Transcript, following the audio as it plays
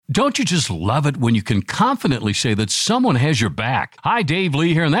Don't you just love it when you can confidently say that someone has your back? Hi, Dave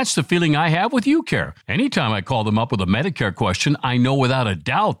Lee here, and that's the feeling I have with UCare. Anytime I call them up with a Medicare question, I know without a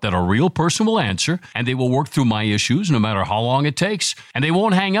doubt that a real person will answer, and they will work through my issues no matter how long it takes, and they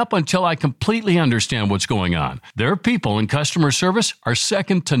won't hang up until I completely understand what's going on. Their people in customer service are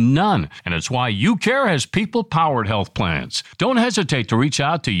second to none, and it's why UCare has people-powered health plans. Don't hesitate to reach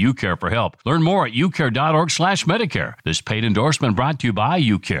out to UCare for help. Learn more at ucare.org/Medicare. This paid endorsement brought to you by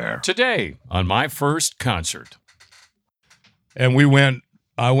UCare. Today on my first concert. And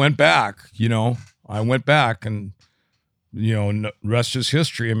I went back, and, rest is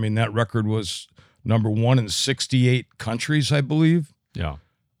history. I mean, that record was number one in 68 countries, I believe. Yeah.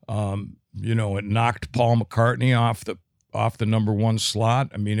 It knocked Paul McCartney off the number one slot.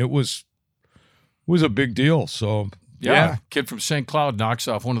 I mean, it was a big deal. So, yeah. Kid from St. Cloud knocks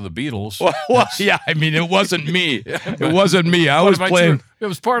off one of the Beatles. Well, yeah. I mean, it wasn't me. It wasn't me. I was playing. It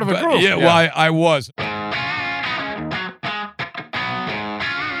was part of a group. Yeah, well, I was.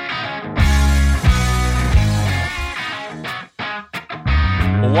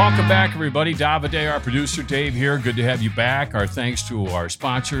 Well, welcome back, everybody. Davide, our producer, Dave here. Good to have you back. Our thanks to our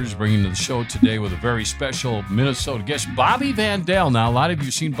sponsors bringing to the show today with a very special Minnesota guest, Bobby Vandell. Now, a lot of you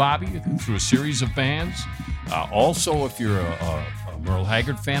have seen Bobby through a series of bands. Also, if you're a Merle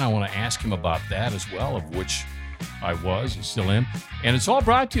Haggard fan, I want to ask him about that as well, of which I was and still am. And it's all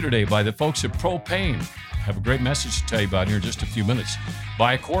brought to you today by the folks at Propane. I have a great message to tell you about here in just a few minutes.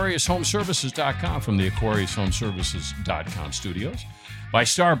 By AquariusHomeservices.com from the AquariusHomeservices.com studios. By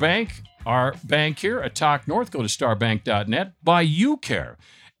Star Bank, our bank here at Talk North. Go to starbank.net. By UCare.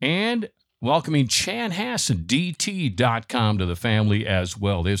 And welcoming ChanHassenDT.com to the family as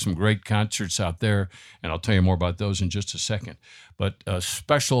well. They have some great concerts out there, and I'll tell you more about those in just a second. But a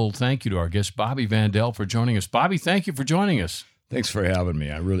special thank you to our guest, Bobby Vandell, for joining us. Bobby, thank you for joining us. Thanks for having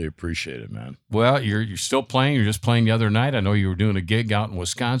me. I really appreciate it, man. Well, you're still playing. You're just playing the other night. I know you were doing a gig out in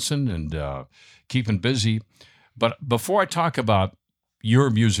Wisconsin and keeping busy. But before I talk about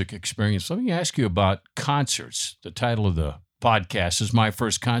your music experience, let me ask you about concerts. The title of the podcast is My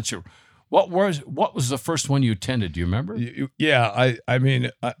First Concert. What was the first one you attended? Do you remember? Yeah,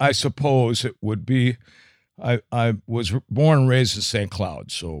 I suppose it would be. I was born and raised in St. Cloud,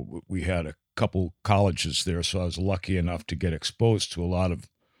 so we had a couple colleges there, so I was lucky enough to get exposed to a lot of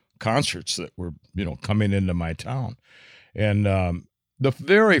concerts that were, coming into my town. And the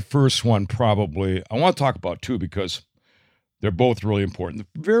very first one probably, I want to talk about two because they're both really important.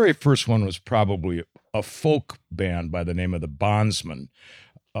 The very first one was probably a folk band by the name of the Bondsmen.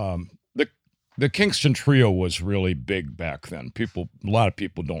 The Kingston Trio was really big back then. A lot of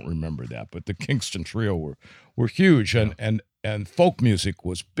people don't remember that, but the Kingston Trio were huge, and folk music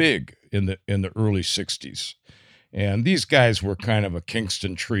was big in the early '60s. And these guys were kind of a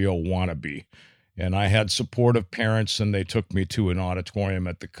Kingston Trio wannabe. And I had supportive parents, and they took me to an auditorium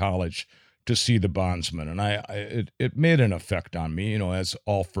at the college to see the Bondsmen, and it made an effect on me, as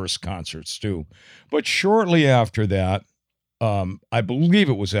all first concerts do. But shortly after that, I believe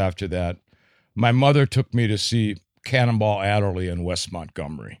it was after that, my mother took me to see Cannonball Adderley in West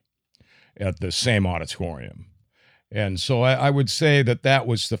Montgomery at the same auditorium. And so I would say that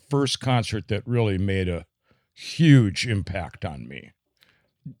was the first concert that really made a huge impact on me.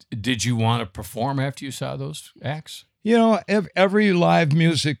 Did you want to perform after you saw those acts? Every live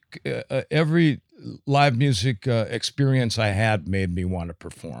music experience I had made me want to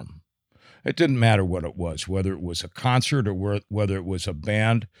perform. It didn't matter what it was, whether it was a concert or whether it was a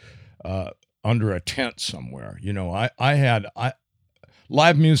band under a tent somewhere.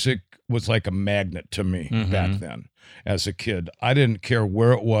 Live music was like a magnet to me back then as a kid. I didn't care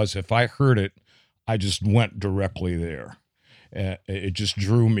where it was. If I heard it, I just went directly there. It just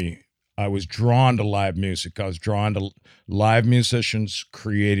drew me. I was drawn to live music. I was drawn to live musicians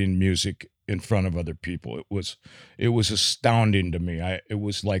creating music in front of other people. It was astounding to me. It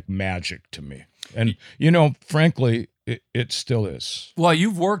was like magic to me. And, frankly, it still is. Well,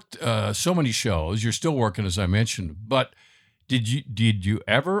 you've worked so many shows. You're still working, as I mentioned. But did you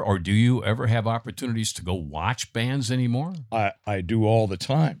ever, or do you ever have opportunities to go watch bands anymore? I do all the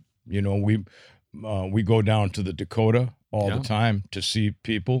time. We go down to the Dakota all the time to see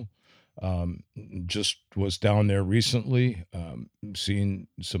people. Just was down there recently, seeing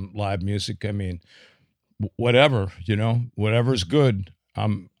some live music. I mean, whatever's good.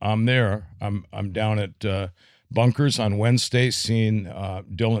 I'm there. I'm down at Bunkers on Wednesday, seeing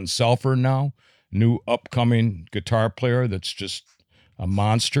Dylan Selfer now, new upcoming guitar player that's just a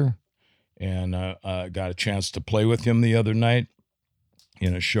monster. And I got a chance to play with him the other night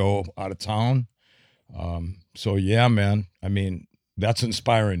in a show out of town. So yeah, man. I mean, that's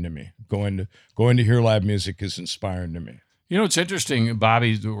inspiring to me. Going to hear live music is inspiring to me. You know, it's interesting,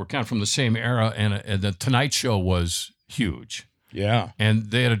 Bobby, we're kind of from the same era, and the Tonight Show was huge. Yeah.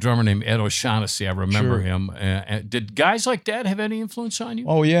 And they had a drummer named Ed O'Shaughnessy. I remember Sure. him. Did guys like that have any influence on you?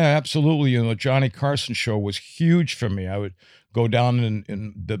 Oh, yeah, absolutely. You know, the Johnny Carson show was huge for me. I would go down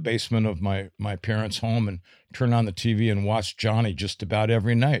in the basement of my parents' home and turn on the TV and watch Johnny just about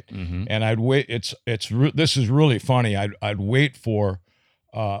every night. Mm-hmm. And I'd wait. This is really funny. I'd wait for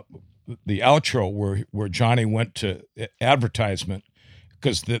the outro where Johnny went to advertisement,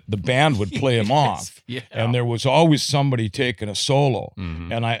 because the band would play him off. Yeah. And there was always somebody taking a solo.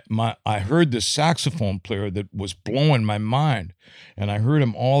 Mm-hmm. And I heard this saxophone player that was blowing my mind. And I heard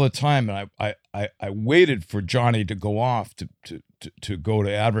him all the time. And I waited for Johnny to go off to go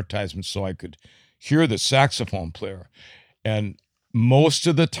to advertisement so I could hear the saxophone player. And most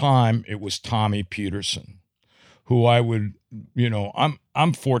of the time it was Tommy Peterson, who I would, you know,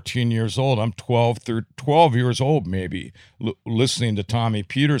 I'm 14 years old. I'm 12 years old maybe, listening to Tommy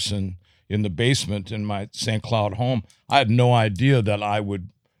Peterson in the basement in my St. Cloud home. I had no idea that I would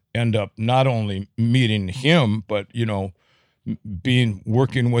end up not only meeting him, but, you know,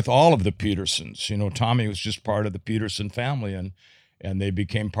 working with all of the Petersons. You know, Tommy was just part of the Peterson family, and they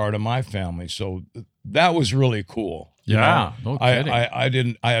became part of my family. So that was really cool. Yeah, no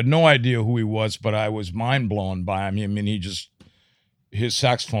kidding. I had no idea who he was, but I was mind blown by him. I mean, his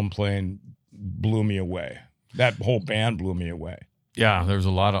saxophone playing blew me away. That whole band blew me away. Yeah, there's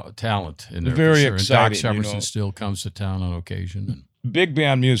a lot of talent in there. Very for sure. exciting. And Doc Severson still comes to town on occasion. Big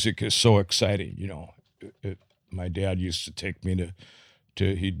band music is so exciting. You know, my dad used to take me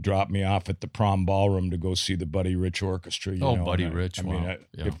he'd drop me off at the Prom Ballroom to go see the Buddy Rich Orchestra. You know, Buddy Rich. Wow.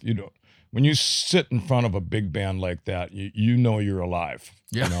 If you know, when you sit in front of a big band like that, you know you're alive.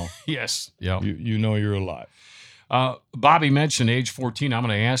 Yeah. You know? Yes. Yeah. You know you're alive. Bobby mentioned age 14. I'm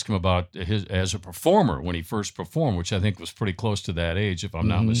going to ask him about his as a performer when he first performed, which I think was pretty close to that age, if I'm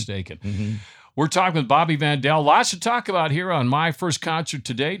not mistaken. Mm-hmm. We're talking with Bobby Vandell. Lots to talk about here on My First Concert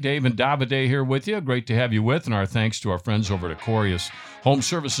Today. Dave and Davide here with you. Great to have you with, and our thanks to our friends over at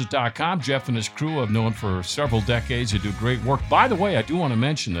AquariusHomeservices.com. Jeff and his crew I've known for several decades. They do great work. By the way, I do want to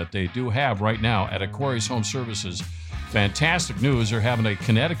mention that they do have right now at Aquarius Home Services fantastic news. They're having a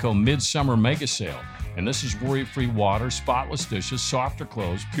Connecticut Midsummer Mega Sale. And this is worry-free water, spotless dishes, softer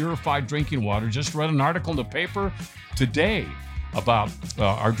clothes, purified drinking water. Just read an article in the paper today about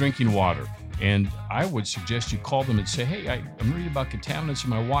our drinking water. And I would suggest you call them and say, hey, I'm reading about contaminants in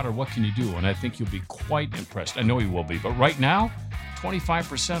my water. What can you do? And I think you'll be quite impressed. I know you will be. But right now,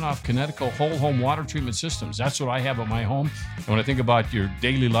 25% off Connecticut whole home water treatment systems. That's what I have at my home. And when I think about your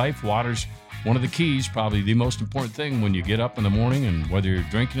daily life, water's one of the keys, probably the most important thing when you get up in the morning, and whether you're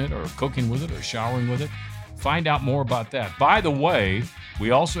drinking it or cooking with it or showering with it. Find out more about that. By the way, we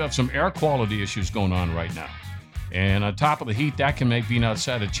also have some air quality issues going on right now. And on top of the heat, that can make being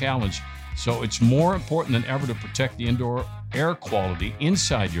outside a challenge. So it's more important than ever to protect the indoor air quality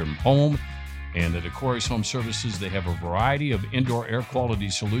inside your home. And at Aquarius Home Services, they have a variety of indoor air quality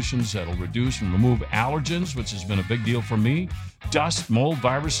solutions that'll reduce and remove allergens, which has been a big deal for me, dust, mold,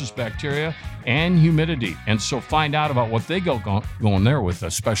 viruses, bacteria, and humidity. And so find out about what they going there with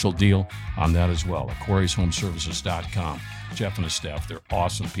a special deal on that as well. AquariusHomeservices.com. Jeff and his staff, they're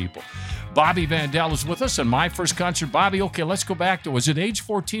awesome people. Bobby Vandell is with us on My First Concert. Bobby, okay, let's go back to, was it age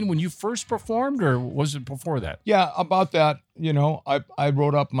 14 when you first performed, or was it before that? Yeah, about that. You know, I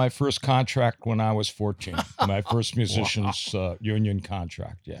wrote up my first contract when I was 14, my first musician's union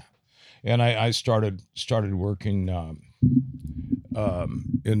contract, yeah. And I started working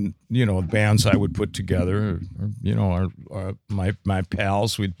in, you know, bands I would put together, or, you know, my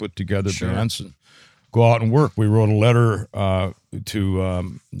pals, we'd put together bands and go out and work. We wrote a letter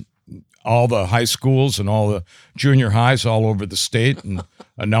to all the high schools and all the junior highs all over the state and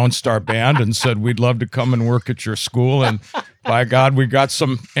announced our band and said, we'd love to come and work at your school. And by God, we got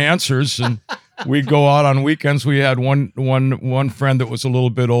some answers, and we'd go out on weekends. We had one friend that was a little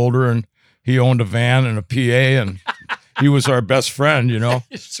bit older, and he owned a van and a PA, and he was our best friend, you know.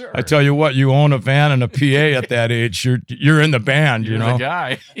 Sure. I tell you what, you own a van and a PA at that age, you're in the band, you know. You're the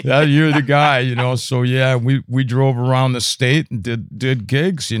guy. Yeah, you're the guy, you know. So yeah, we drove around the state and did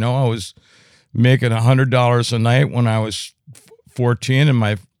gigs, you know. I was making $100 a night when I was 14, and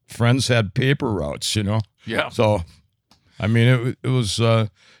my friends had paper routes, you know. Yeah. So, I mean, it was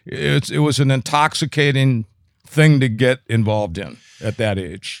an intoxicating thing to get involved in at that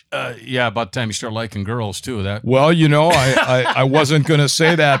age. Yeah, about the time you start liking girls too. Well, you know, I wasn't going to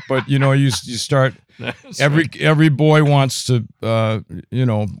say that, but you know, you start. Every boy wants to,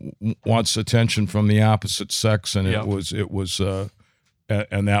 wants attention from the opposite sex, and it was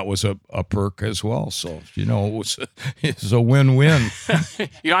and that was a perk as well. So, it was a win-win.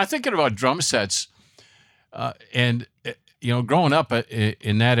 I'm thinking about drum sets, and growing up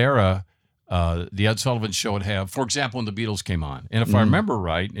in that era, the Ed Sullivan Show would have, for example, when the Beatles came on, and if I remember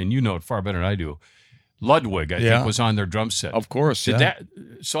right, and you know it far better than I do, Ludwig, I think, was on their drum set. Of course,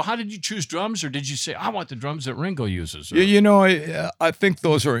 So how did you choose drums, or did you say, I want the drums that Ringo uses? Or? I think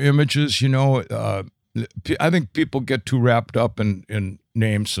those are images, I think people get too wrapped up in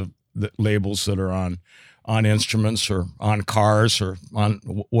names of the labels that are on instruments or on cars or on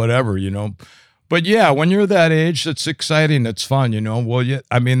whatever, But yeah, when you're that age, it's exciting. It's fun, Well,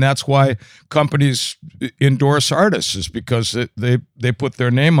 that's why companies endorse artists, is because they put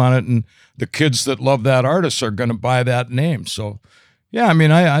their name on it, and the kids that love that artist are going to buy that name. So, yeah,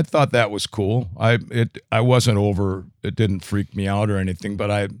 I thought that was cool. I wasn't over. It didn't freak me out or anything.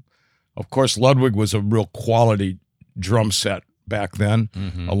 But of course, Ludwig was a real quality drum set back then,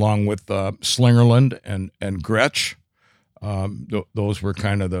 along with Slingerland and Gretsch. Those were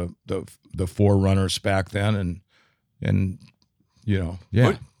kind of the forerunners back then, and yeah.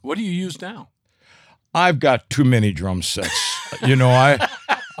 What do you use now? I've got too many drum sets.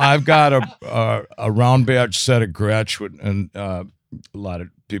 I've got a round badge set of Gretsch, and a lot of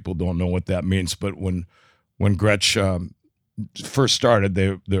people don't know what that means. But when Gretsch first started,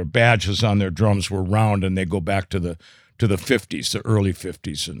 their badges on their drums were round, and they go back to the 50s, the early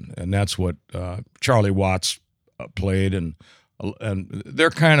 50s, and that's what Charlie Watts played, and they're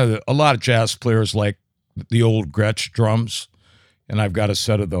kind of a lot of jazz players like the old Gretsch drums, and I've got a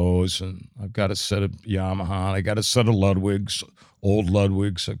set of those, and I've got a set of Yamaha, I got a set of Ludwigs, old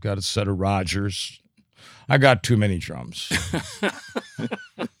Ludwigs, I've got a set of Rogers. I got too many drums.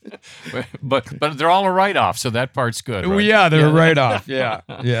 but they're all a write-off, so that part's good. Right? Yeah, they're a write-off. Yeah.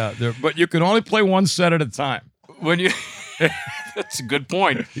 But you can only play one set at a time. That's a good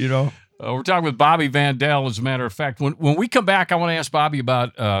point. We're talking with Bobby Vandell, as a matter of fact. When we come back, I want to ask Bobby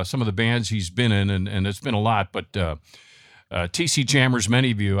about some of the bands he's been in, and it's been a lot, but TC Jammers,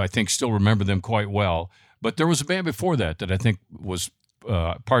 many of you, I think, still remember them quite well. But there was a band before that I think was,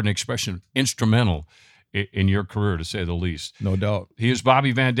 pardon the expression, instrumental in your career, to say the least. No doubt. He is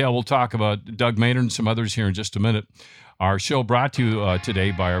Bobby Vandell. We'll talk about Doug Maynard and some others here in just a minute. Our show brought to you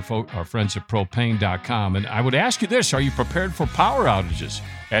today by our friends at propane.com. And I would ask you this: are you prepared for power outages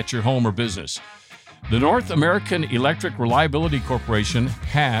at your home or business? The North American Electric Reliability Corporation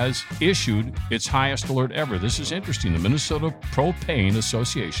has issued its highest alert ever. This is interesting. The Minnesota Propane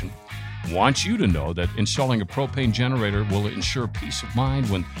Association wants you to know that installing a propane generator will ensure peace of mind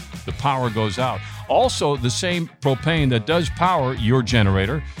when the power goes out. Also, the same propane that does power your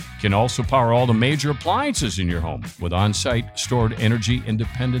generator can also power all the major appliances in your home with on-site stored energy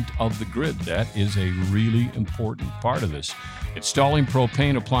independent of the grid. That is a really important part of this. Installing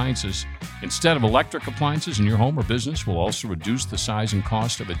propane appliances instead of electric appliances in your home or business will also reduce the size and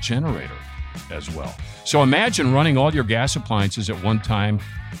cost of a generator as well. So imagine running all your gas appliances at one time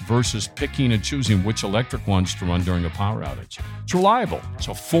versus picking and choosing which electric ones to run during a power outage. It's reliable, it's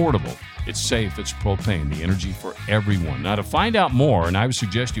affordable, it's safe, it's propane, the energy for everyone. Now, to find out more, and I would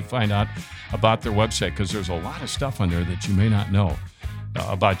suggest you find out about their website, because there's a lot of stuff on there that you may not know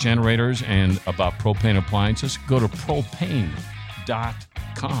about generators and about propane appliances. Go to propane.com.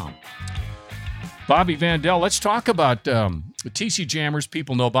 Bobby Vandell, let's talk about the TC Jammers.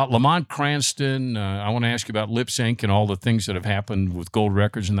 People know about Lamont Cranston. I want to ask you about Lip Sync and all the things that have happened with Gold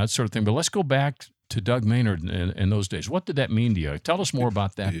Records and that sort of thing. But let's go back to Doug Maynard in those days. What did that mean to you? Tell us more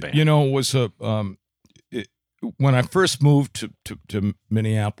about that band. It was when I first moved to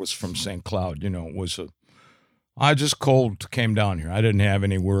Minneapolis from St. Cloud, I just came down here. I didn't have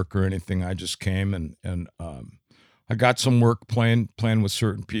any work or anything. I just came and I got some work playing with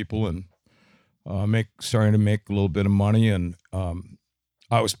certain people and starting to make a little bit of money. And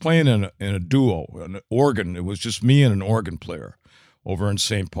I was playing in a duo, an organ. It was just me and an organ player over in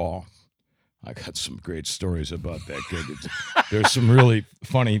St. Paul. I got some great stories about that gig. There's some really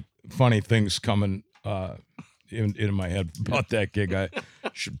funny things coming in my head about that gig. I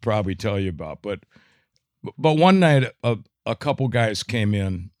should probably tell you about. But one night, a couple guys came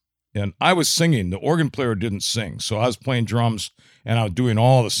in, and I was singing. The organ player didn't sing, so I was playing drums, and I was doing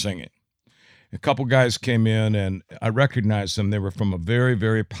all the singing. A couple guys came in, and I recognized them. They were from a very,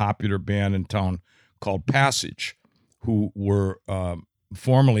 very popular band in town called Passage, who were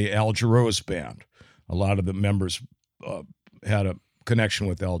formerly Al Jarreau's band. A lot of the members had a connection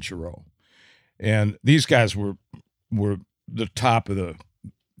with Al Jarreau. And these guys were the top of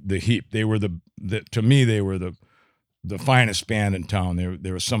the heap. They were to me, they were the finest band in town.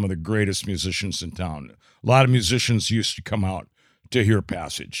 They were some of the greatest musicians in town. A lot of musicians used to come out to hear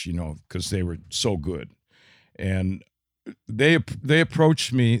Passage, because they were so good. And they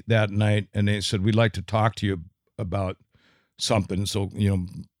approached me that night and they said, we'd like to talk to you about something. So,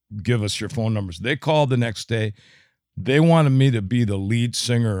 give us your phone numbers. They called the next day. They wanted me to be the lead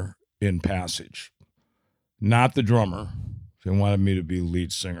singer in Passage, not the drummer. They wanted me to be the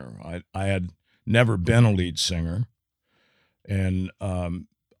lead singer. I had never been a lead singer. And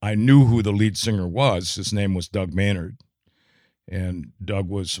I knew who the lead singer was. His name was Doug Maynard. And Doug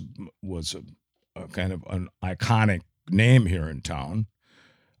was a kind of an iconic name here in town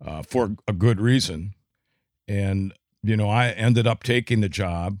for a good reason. And, I ended up taking the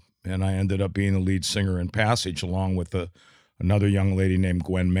job, and I ended up being the lead singer in Passage along with another young lady named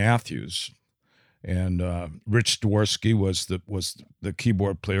Gwen Matthews. And Rich Dworsky was the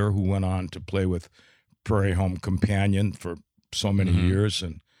keyboard player who went on to play with Prairie Home Companion for so many years.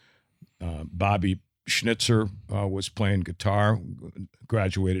 And Bobby Schnitzer was playing guitar,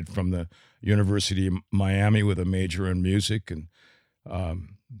 graduated from the University of Miami with a major in music. And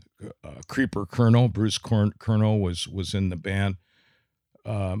Creeper Colonel, Bruce Colonel was in the band.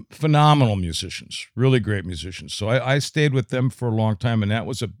 Phenomenal musicians, really great musicians. So I stayed with them for a long time, and that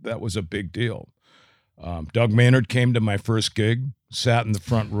was a big deal. Doug Maynard came to my first gig, sat in the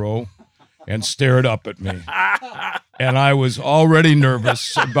front row, and stared up at me. And I was already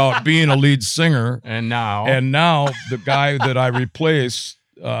nervous about being a lead singer. And now the guy that I replaced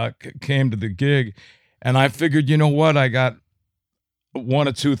came to the gig, and I figured, you know what? I got one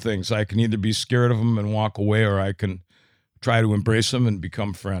of two things. I can either be scared of him and walk away, or I can try to embrace him and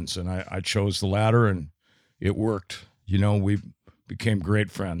become friends. And I chose the latter, and it worked. We became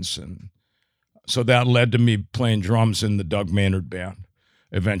great friends. And so that led to me playing drums in the Doug Maynard band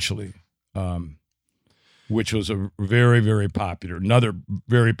eventually, which was a very, very another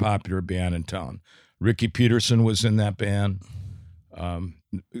very popular band in town. Ricky Peterson was in that band.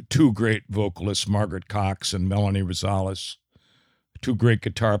 Two great vocalists, Margaret Cox and Melanie Rosales. Two great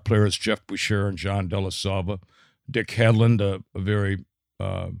guitar players, Jeff Boucher and John Della Salva. Dick Hedlund, a very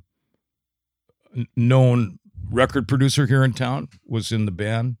known record producer here in town, was in the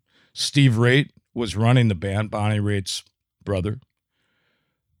band. Steve Raitt was running the band, Bonnie Raitt's brother.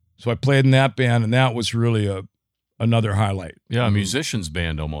 So I played in that band, and that was really another highlight. Yeah, a musician's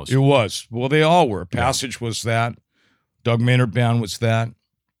band almost. It was. Well, they all were. Passage was that. Doug Maynard Band was that.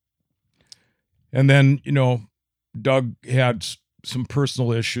 And then, Doug had some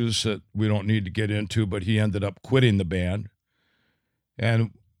personal issues that we don't need to get into, but he ended up quitting the band.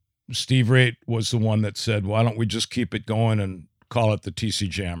 And Steve Raitt was the one that said, why don't we just keep it going and call it the TC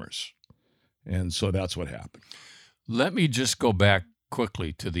Jammers? And so that's what happened. Let me just go back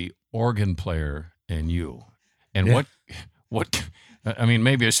quickly to the organ player and you. And what I mean,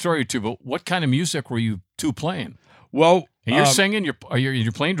 maybe a story or two, but what kind of music were you two playing? Well, and you're singing, you're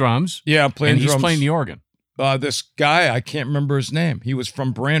playing drums. Yeah, I'm playing drums. And he's playing the organ. This guy, I can't remember his name. He was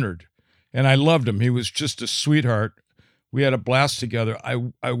from Brainerd, and I loved him. He was just a sweetheart. We had a blast together.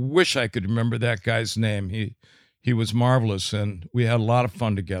 I wish I could remember that guy's name. He was marvelous, and we had a lot of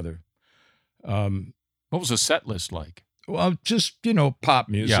fun together. What was the set list like? Well, just, pop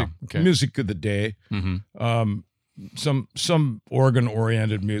music, music of the day. Mm-hmm. Some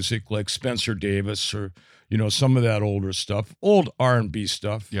organ-oriented music like Spencer Davis or, some of that older stuff, old R&B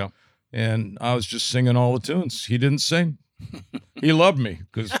stuff. Yeah. And I was just singing all the tunes. He didn't sing. He loved me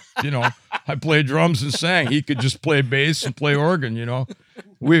because, I played drums and sang. He could just play bass and play organ,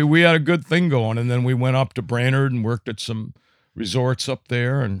 We had a good thing going. And then we went up to Brainerd and worked at some resorts up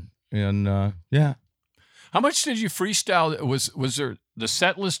there. And yeah. How much did you freestyle? Was there the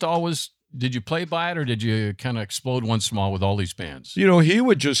set list always, did you play by it, or did you kind of explode once in a while with all these bands? He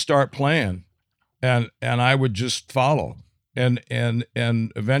would just start playing and I would just follow. And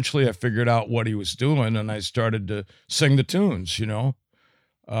eventually I figured out what he was doing, and I started to sing the tunes, It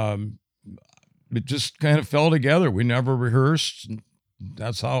just kind of fell together. We never rehearsed. And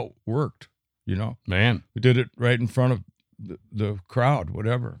that's how it worked, Man. We did it right in front of the crowd,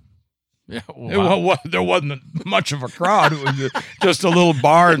 whatever. Yeah, wow. There wasn't much of a crowd. It was just a little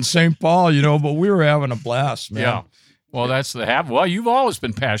bar in St. Paul, but we were having a blast, man. Yeah. Well, that's well, you've always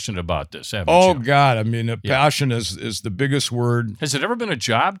been passionate about this, haven't you? Oh, God. I mean, passion is the biggest word. Has it ever been a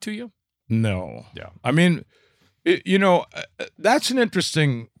job to you? No. Yeah. I mean, that's an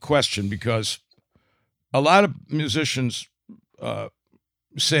interesting question because a lot of musicians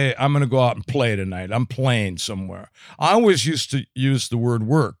say, I'm going to go out and play tonight. I'm playing somewhere. I always used to use the word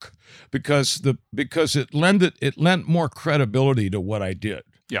work because it lent more credibility to what I did.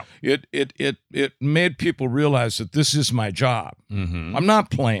 Yeah. It made people realize that this is my job. Mm-hmm. I'm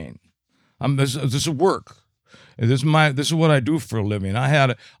not playing. This is work. And this is what I do for a living.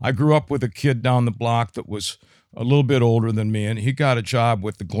 I grew up with a kid down the block that was a little bit older than me, and he got a job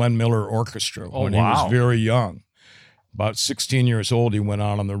with the Glenn Miller Orchestra when he was very young. About 16 years old, he went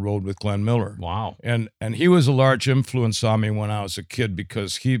out on the road with Glenn Miller. Wow. And he was a large influence on me when I was a kid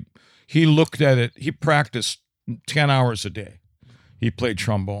because he looked at it. He practiced 10 hours a day. He played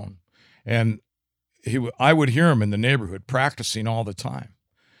trombone. And I would hear him in the neighborhood practicing all the time.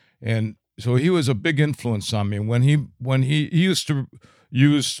 And so he was a big influence on me. When he used to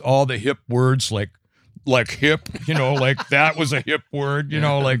use all the hip words like hip, like that was a hip word,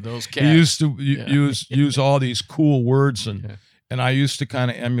 like those cats. He used to use all these cool words, and I used to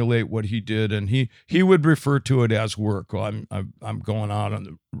kind of emulate what he did, and he would refer to it as work. Well, I'm going out on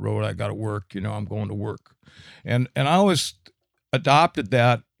the road, I got to work, I'm going to work, and I always adopted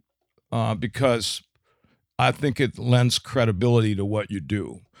that because I think it lends credibility to what you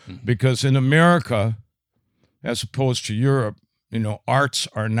do, because in America, as opposed to Europe, arts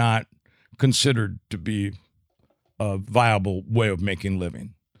are not considered to be a viable way of making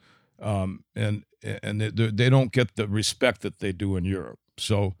living, and they don't get the respect that they do in Europe.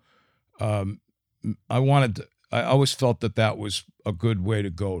 So I always felt that was a good way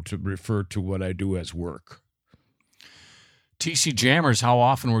to go, to refer to what I do as work. TC Jammers, how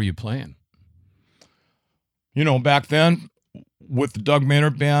often were you playing? Back then with the Doug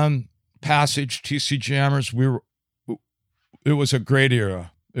Maynard Band, Passage, TC Jammers, it was a great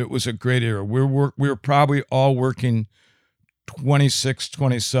era. It was a great era. We were probably all working 26,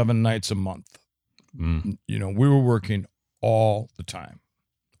 27 nights a month. We were working all the time.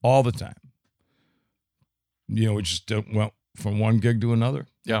 We just went from one gig to another.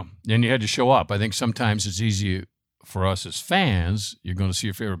 Yeah, and you had to show up. I think sometimes it's easy for us as fans. You're going to see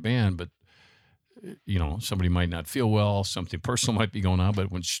your favorite band, but somebody might not feel well, something personal might be going on.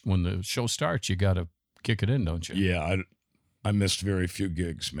 But when the show starts, you got to kick it in, don't you? Yeah, I missed very few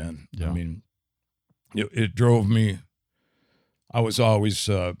gigs, man. Yeah. I mean, it drove me. I was always,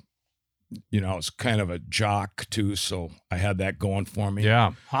 I was kind of a jock too, so I had that going for me.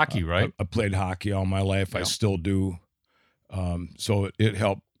 Yeah, hockey, right? I played hockey all my life. Yeah. I still do. So it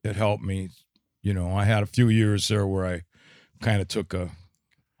helped me. I had a few years there where I kind of took a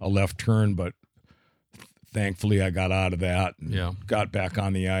left turn, but thankfully I got out of that and got back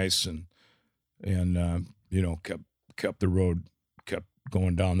on the ice and kept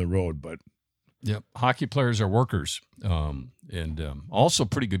going down the road. But hockey players are workers, and also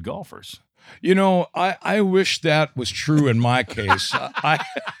pretty good golfers. I wish that was true in my case.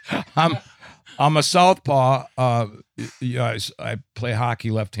 I'm a southpaw. I play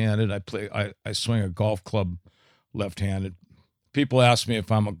hockey left-handed. I swing a golf club left-handed. People ask me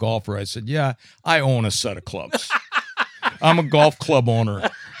if I'm a golfer. I said, yeah, I own a set of clubs. I'm a golf club owner.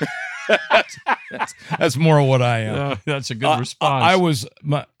 That's more of what I am. That's a good response.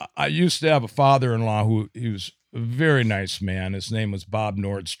 I used to have a father-in-law he was a very nice man. His name was Bob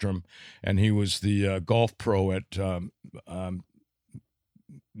Nordstrom, and he was the golf pro at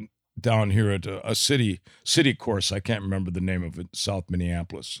down here at a city course. I can't remember the name of it, South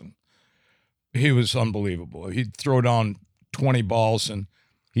Minneapolis. And he was unbelievable. He'd throw down 20 balls and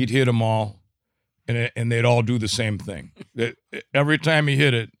he'd hit them all, and they'd all do the same thing. Every time he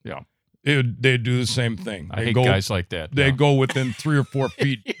hit it, they'd do the same thing. I hate guys like that. They go within 3 or 4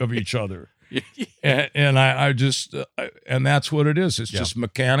 feet of each other. And I just and that's what it is. It's just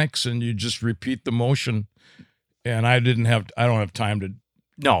mechanics, and you just repeat the motion. And I don't have time to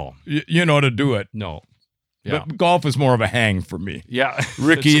to do it. No. Yeah. But golf is more of a hang for me. Yeah.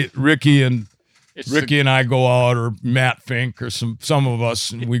 Ricky and I go out, or Matt Fink, or some of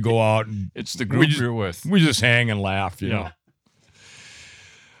us, and we go out. And it's the group you're with. We just hang and laugh, you know.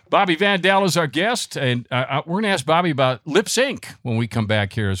 Bobby Vandell is our guest, and we're going to ask Bobby about Lip Sync when we come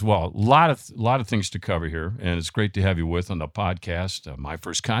back here as well. A lot of things to cover here, and it's great to have you with on the podcast. My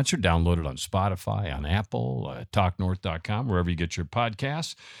First Concert, downloaded on Spotify, on Apple, TalkNorth.com, wherever you get your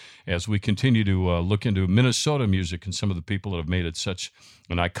podcasts, as we continue to look into Minnesota music and some of the people that have made it such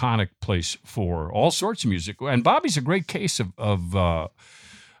an iconic place for all sorts of music. And Bobby's a great case of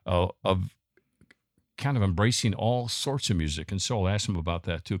kind of embracing all sorts of music. And so I'll ask him about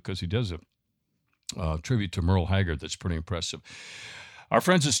that too, because he does a tribute to Merle Haggard that's pretty impressive. Our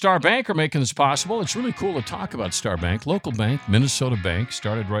friends at Star Bank are making this possible. It's really cool to talk about Star Bank, local bank, Minnesota Bank,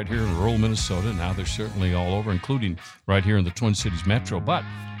 started right here in rural Minnesota. Now they're certainly all over, including right here in the Twin Cities Metro. But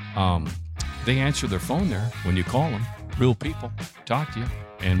they answer their phone there when you call them. real people talk to you.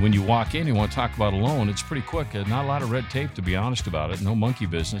 And when you walk in, you want to talk about a loan, it's pretty quick. Not a lot of red tape, to be honest about it. No monkey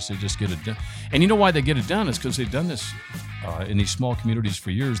business. They just get it done. And you know why they get it done is because they've done this in these small communities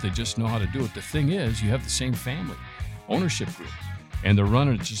for years. They just know how to do it. The thing is, you have the same family ownership group, and they're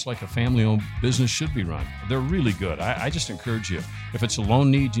running it just like a family-owned business should be run. They're really good. I just encourage you. If it's a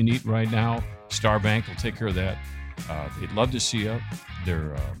loan need you need right now, Star Bank will take care of that. They'd love to see you.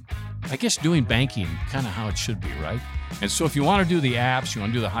 They're, I guess, doing banking kind of how it should be, right? And so if you want to do the apps, you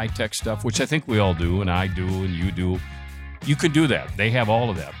want to do the high-tech stuff, which I think we all do, and I do, and you do, you could do that. They have all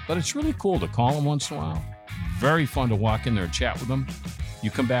of that. But it's really cool to call them once in a while. Very fun to walk in there and chat with them.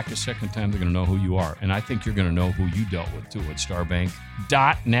 You come back a second time, they're going to know who you are. And I think you're going to know who you dealt with, too, at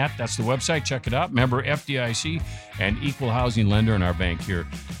starbank.net. That's the website. Check it out. Member FDIC and equal housing lender in our bank here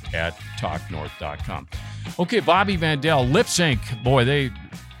at talknorth.com. Okay, Bobby Vandell, Lip Sync. Boy, they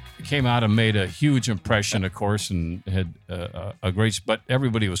came out and made a huge impression, of course, and had a great, but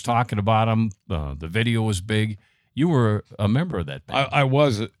everybody was talking about them. The video was big. You were a member of that band. I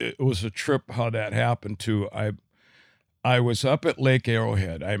was. It was a trip how that happened, too. I was up at Lake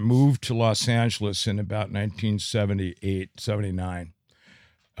Arrowhead. I moved to Los Angeles in about 1978, 79.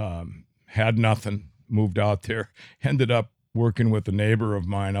 Had nothing, moved out there, ended up working with a neighbor of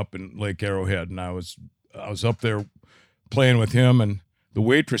mine up in Lake Arrowhead, and I was up there playing with him, and the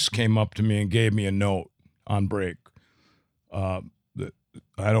waitress came up to me and gave me a note on break. I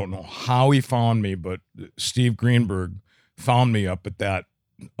don't know how he found me, but Steve Greenberg found me up in that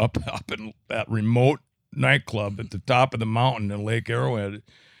remote nightclub at the top of the mountain in Lake Arrowhead,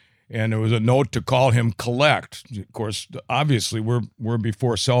 and there was a note to call him Collect. Of course, obviously we're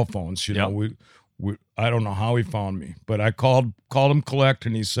before cell phones, you know. We I don't know how he found me, but I called him Collect,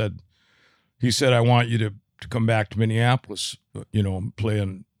 and he said I want you to come back to Minneapolis, you know,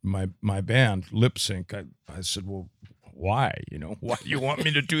 playing my band Lip Sync. I said, well, why? You know, why do you want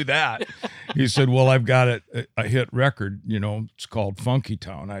me to do that? He said, well, I've got a hit record, you know, it's called Funky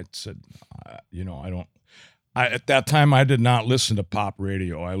Town. I said, you know, at that time, I did not listen to pop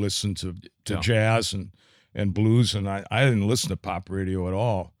radio. I listened to jazz and blues, and I didn't listen to pop radio at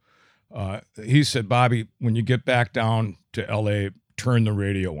all. He said, Bobby, when you get back down to L.A., turn the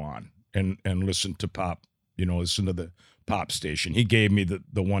radio on and listen to pop, you know, listen to the pop station. He gave me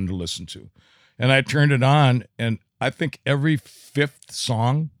the one to listen to. And I turned it on, and I think every fifth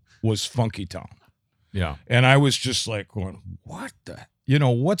song was Funky Town. Yeah. And I was just like going, what the, you know,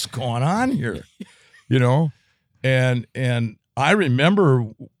 what's going on here? You know? And I remember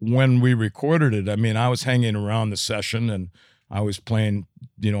when we recorded it, I mean, I was hanging around the session, and I was playing,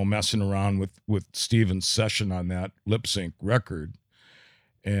 you know, messing around with Steven's session on that Lip Sync record.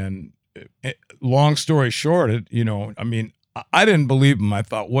 And long story short, you know, I mean, I didn't believe him. I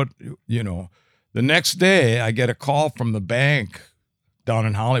thought, what, you know, the next day I get a call from the bank down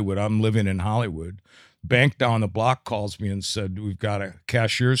in Hollywood. I'm living in Hollywood. Bank down the block calls me and said, we've got a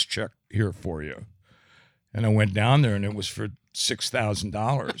cashier's check here for you. And I went down there, and it was for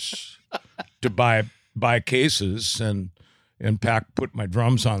 $6,000 to buy cases and put my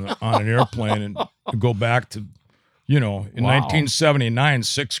drums on an airplane and go back to, you know, in 1979,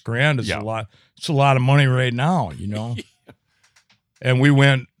 $6,000 is a lot. It's a lot of money right now, you know.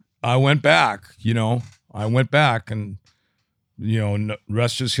 And I went back, you know. And, you know,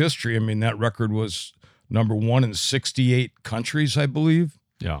 rest is history. I mean, that record was number one in 68 countries, I believe.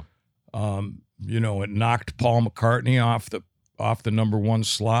 Yeah. You know, it knocked Paul McCartney off the number one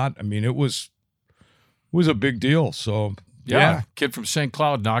slot. I mean, it was a big deal. So yeah. Kid from St.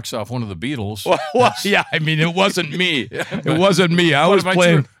 Cloud knocks off one of the Beatles. Well, yeah. I mean, it wasn't me. It wasn't me. I was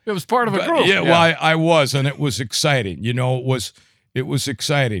playing. It was part of a group. Yeah. Well, I was, and it was exciting. You know, it was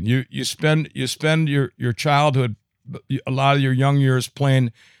exciting. You spend your childhood, a lot of your young years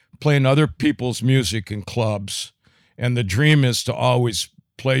playing other people's music in clubs, and the dream is to always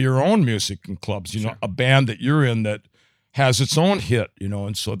play your own music in clubs. You know, a band that you're in that has its own hit. You know,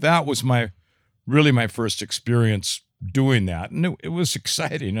 and so that was my first experience doing that, and it was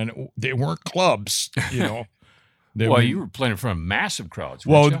exciting. And they weren't clubs. You know. You were playing in front of massive crowds.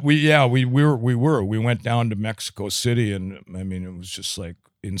 Well, we were. We went down to Mexico City, and I mean, it was just like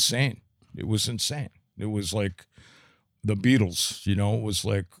insane. It was insane. It was like the Beatles, you know. It was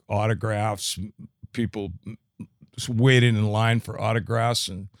like autographs, people waiting in line for autographs,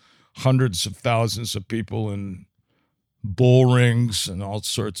 and hundreds of thousands of people in bull rings and all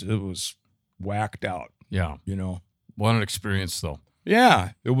sorts. It was whacked out. Yeah, you know. What an experience, though.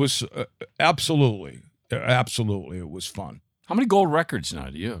 Yeah, it was absolutely. Absolutely, it was fun. How many gold records now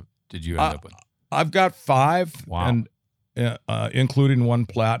did you end up with? I've got 5, wow. And including one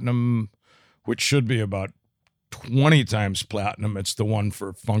platinum, which should be about 20 times platinum. It's the one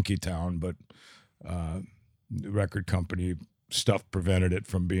for Funky Town, but the record company stuff prevented it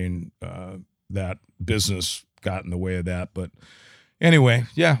from being that business got in the way of that. But anyway,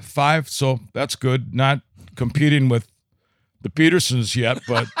 yeah, 5. So that's good. Not competing with the Petersons yet,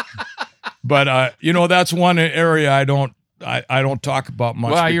 but that's one area I don't talk about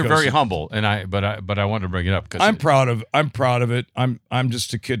much. Well, you're very humble, but I wanted to bring it up because I'm proud of it. I'm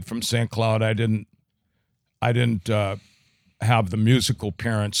just a kid from St. Cloud. I didn't have the musical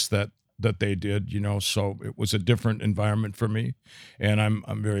parents that they did, so it was a different environment for me, and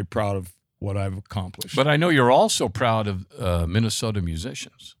I'm very proud of what I've accomplished. But I know you're also proud of Minnesota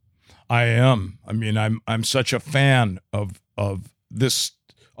musicians. I am. I mean, I'm such a fan of this,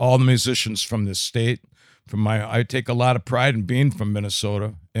 all the musicians from this state. I take a lot of pride in being from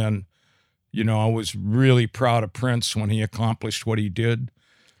Minnesota, and I was really proud of Prince when he accomplished what he did.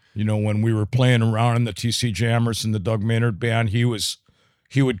 When we were playing around in the TC Jammers and the Doug Maynard band, he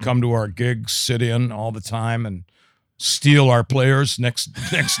would come to our gigs, sit in all the time, and steal our players. Next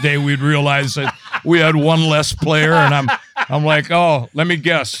day, we'd realize that we had one less player, and I'm like, oh, let me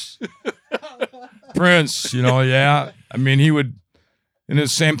guess, Prince. Yeah. I mean, he would. And the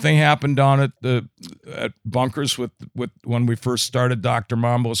same thing happened down at Bunkers with when we first started Dr.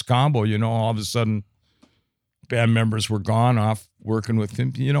 Mambo's Combo. All of a sudden, band members were gone off working with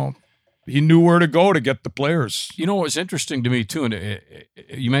him. He knew where to go to get the players. What was interesting to me, too, and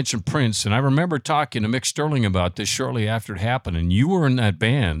you mentioned Prince, and I remember talking to Mick Sterling about this shortly after it happened, and you were in that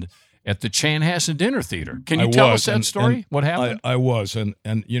band at the Chanhassen Dinner Theater. Can you tell us that story? What happened? I was, and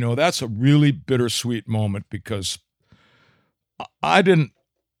that's a really bittersweet moment because I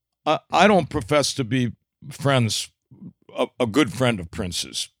don't profess to be a good friend of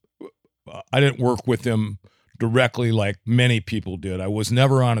Prince's. I didn't work with him directly like many people did. I was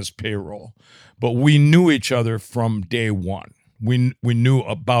never on his payroll, but we knew each other from day one. We knew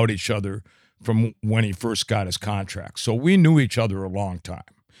about each other from when he first got his contract. So we knew each other a long time.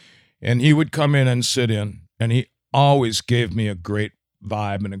 And he would come in and sit in, and he always gave me a great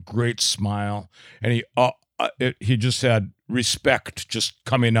vibe and a great smile. And he just had respect just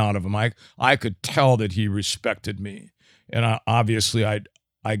coming out of him. I could tell that he respected me, and obviously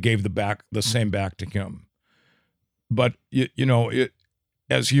I gave the same back to him. But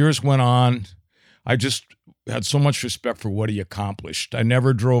as years went on, I just had so much respect for what he accomplished. I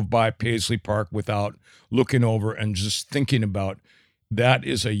never drove by Paisley Park without looking over and just thinking about that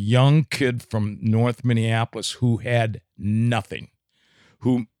is a young kid from North Minneapolis who had nothing,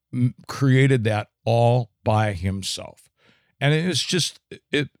 who created that all by himself. And it was just,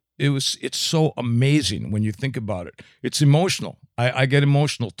 it's so amazing when you think about it. It's emotional. I get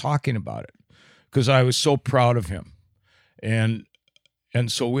emotional talking about it because I was so proud of him. And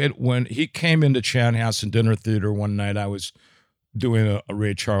so when he came into Chanhassen Dinner Theater one night, I was doing a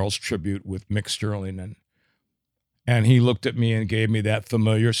Ray Charles tribute with Mick Sterling, and he looked at me and gave me that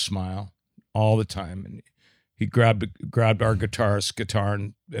familiar smile all the time. And he grabbed our guitarist's guitar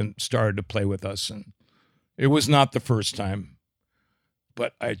and started to play with us. And it was not the first time,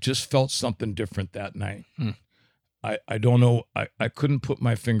 but I just felt something different that night. I don't know. I couldn't put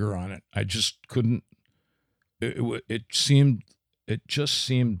my finger on it. I just couldn't. It just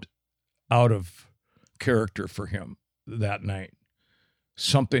seemed out of character for him that night.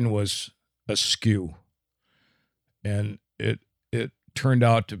 Something was askew. And it turned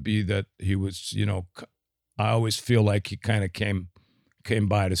out to be that he was, I always feel like he kind of came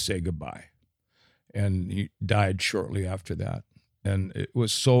by to say goodbye. And he died shortly after that. And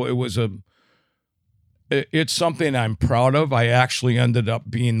it's something I'm proud of. I actually ended up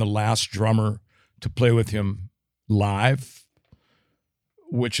being the last drummer to play with him live,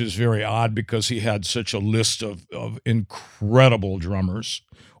 which is very odd because he had such a list of incredible drummers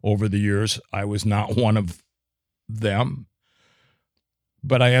over the years. I was not one of them,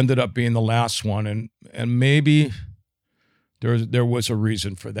 but I ended up being the last one, and maybe there was a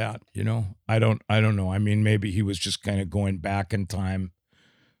reason for that. I don't know. I mean, maybe he was just kind of going back in time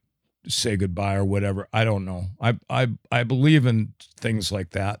to say goodbye or whatever. I don't know. I believe in things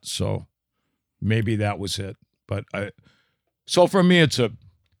like that, so maybe that was it. But so for me, it's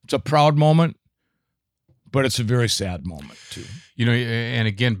a proud moment, but it's a very sad moment too. And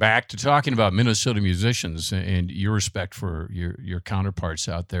again, back to talking about Minnesota musicians and your respect for your counterparts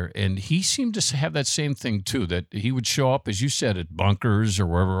out there. And he seemed to have that same thing too, that he would show up, as you said, at Bunkers or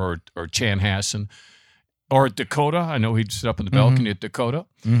wherever, or Chanhassen or at Dakota. I know he'd sit up in the balcony at Dakota.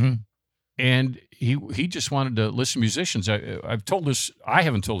 Mm-hmm. And he just wanted to listen to musicians. I've told this. I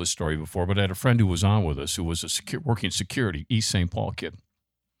haven't told this story before, but I had a friend who was on with us who was working security, East St. Paul kid.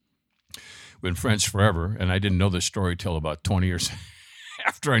 been friends forever, and I didn't know this story till about 20 years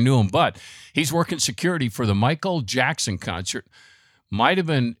after I knew him. But he's working security for the Michael Jackson concert. Might have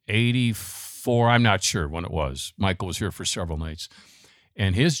been 84. I'm not sure when it was. Michael was here for several nights.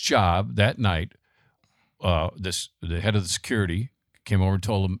 And his job that night, the head of the security came over and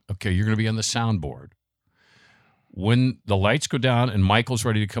told him, okay, you're going to be on the soundboard. When the lights go down and Michael's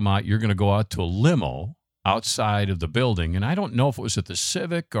ready to come out, you're going to go out to a limo outside of the building. And I don't know if it was at the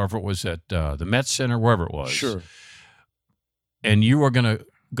Civic or if it was at the Met Center, wherever it was. Sure. And you are going to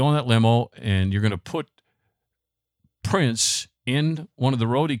go in that limo and you're going to put Prince in one of the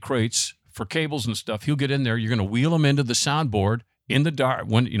roadie crates for cables and stuff. He'll get in there. You're going to wheel him into the soundboard in the dark,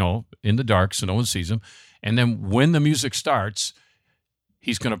 in the dark so no one sees him. And then when the music starts,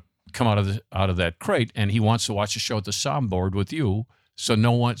 he's going to come out of that crate, and he wants to watch the show at the soundboard with you, so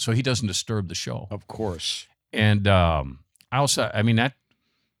he doesn't disturb the show. Of course. And obviously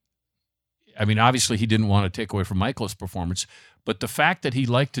he didn't want to take away from Michael's performance, but the fact that he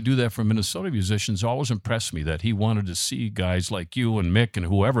liked to do that for Minnesota musicians always impressed me, that he wanted to see guys like you and Mick and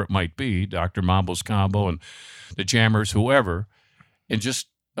whoever it might be, Dr. Mambo's Combo and the Jammers, whoever, and just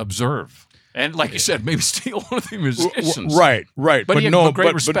observe. And like you said, maybe steal one of the musicians. Right. But he had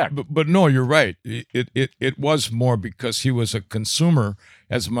great respect. But no, you're right. It was more because he was a consumer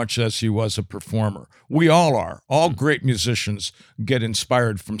as much as he was a performer. We all are. All great musicians get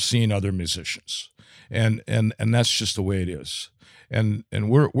inspired from seeing other musicians, and that's just the way it is. And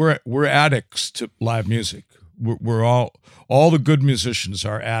we're addicts to live music. We're all the good musicians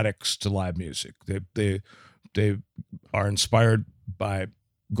are addicts to live music. They are inspired by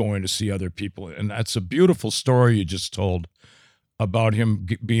going to see other people. And that's a beautiful story you just told about him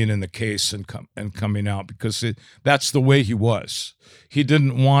being in the case and coming out, because that's the way he was. He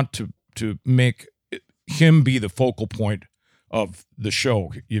didn't want to make him be the focal point of the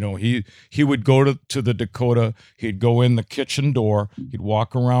show. He would go to the Dakota, he'd go in the kitchen door, he'd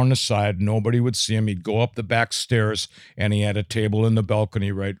walk around the side, nobody would see him, he'd go up the back stairs, and he had a table in the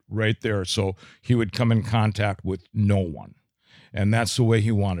balcony right there, so he would come in contact with no one. And that's the way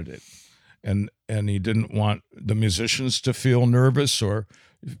he wanted it. And he didn't want the musicians to feel nervous or,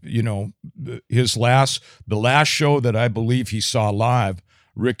 the last show that I believe he saw live,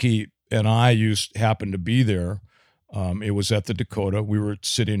 Ricky and I happened to be there. It was at the Dakota. We were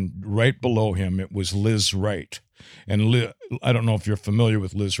sitting right below him. It was Liz Wright. And I don't know if you're familiar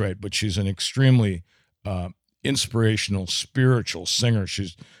with Liz Wright, but she's an extremely inspirational, spiritual singer.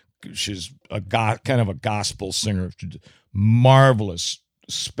 She's kind of a gospel singer. Marvelous,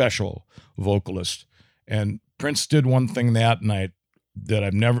 special vocalist. And Prince did one thing that night that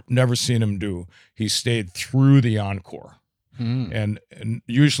I've never seen him do. He stayed through the encore. And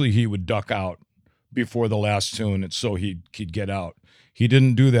usually he would duck out before the last tune, and so he'd get out. He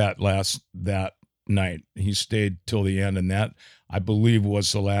didn't do that that night. He stayed till the end, and that, I believe,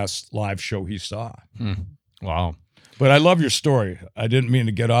 was the last live show he saw. Wow. But I love your story. I didn't mean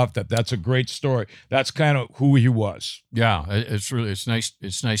to get off that. That's a great story. That's kind of who he was. Yeah, it's nice.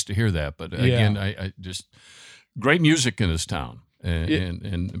 It's nice to hear that. But again, I just great music in this town,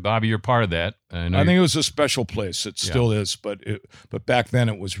 and Bobby, you're part of that. I think it was a special place. It still is, but back then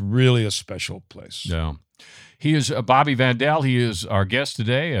it was really a special place. Yeah. He is Bobby Vandell. He is our guest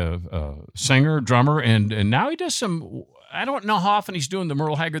today, a singer, drummer, and now he does some. I don't know how often he's doing the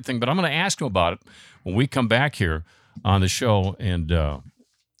Merle Haggard thing, but I'm going to ask him about it when we come back here on the show and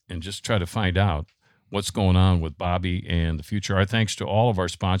just try to find out what's going on with Bobby and the future. Our thanks to all of our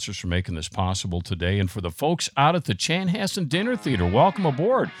sponsors for making this possible today, and for the folks out at the Chanhassen Dinner Theater, welcome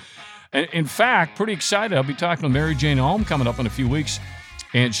aboard. And in fact, pretty excited. I'll be talking to Mary Jane Alm coming up in a few weeks,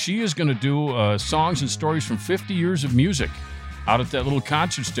 and she is going to do songs and stories from 50 years of music out at that little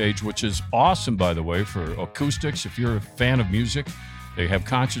concert stage, which is awesome, by the way, for acoustics. If you're a fan of music, they have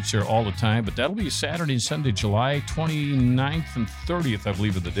concerts there all the time, but that'll be Saturday and Sunday, July 29th and 30th, I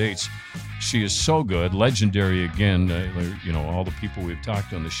believe, are the dates. She is so good, legendary again. All the people we've talked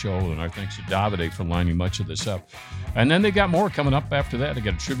to on the show, and our thanks to Davide for lining much of this up. And then they got more coming up after that. They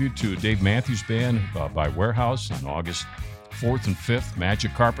got a tribute to Dave Matthews Band by Warehouse on August 4th and 5th,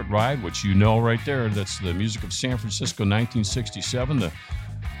 Magic Carpet Ride, which right there, that's the music of San Francisco, 1967, the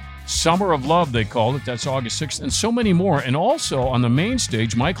Summer of Love, they called it. That's August 6th, and so many more. And also on the main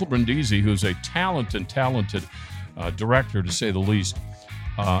stage, Michael Brindisi, who's a talented director, to say the least,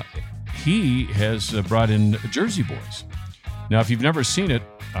 he has brought in Jersey Boys. Now, if you've never seen it,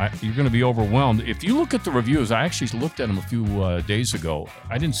 you're going to be overwhelmed. If you look at the reviews, I actually looked at them a few days ago.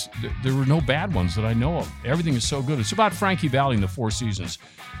 There were no bad ones that I know of. Everything is so good. It's about Frankie Valli and the Four Seasons.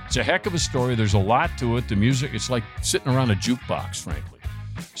 It's a heck of a story. There's a lot to it. The music, it's like sitting around a jukebox, frankly.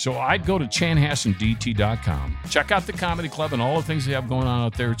 So I'd go to chanhassendt.com. Check out the comedy club and all the things they have going on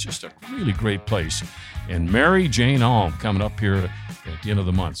out there. It's just a really great place. And Mary Jane Ulm coming up here at the end of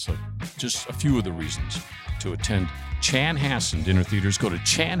the month. So just a few of the reasons to attend Chanhassen Dinner Theaters. Go to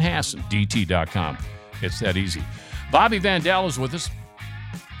chanhassendt.com. It's that easy. Bobby Vandell is with us.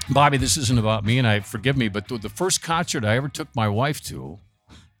 Bobby, this isn't about me, and forgive me, but the first concert I ever took my wife to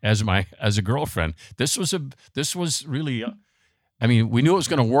as a girlfriend, this was really, I mean, we knew it was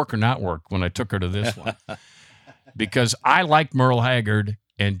going to work or not work when I took her to this one, because I liked Merle Haggard,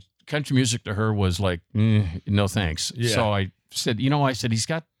 and country music to her was like, no thanks. Yeah. So I said, he's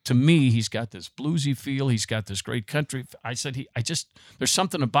got this bluesy feel. He's got this great country. I said, there's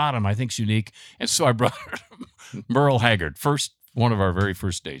something about him I think's unique. And so I brought her to Merle Haggard, one of our very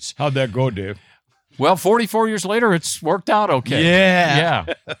first dates. How'd that go, Dave? Well, 44 years later, it's worked out okay. Yeah.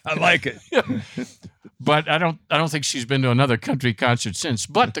 I like it. But I don't think she's been to another country concert since.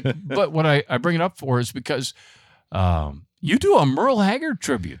 But what I bring it up for is because you do a Merle Haggard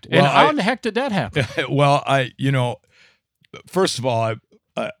tribute. And how in the heck did that happen? Well, first of all,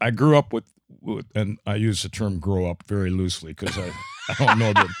 I grew up with, and I use the term grow up very loosely because I don't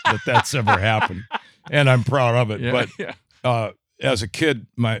know that that's ever happened. And I'm proud of it. Yeah, but as a kid,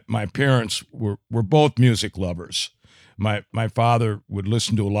 my parents were both music lovers. My father would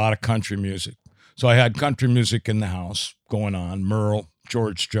listen to a lot of country music. So I had country music in the house going on, Merle,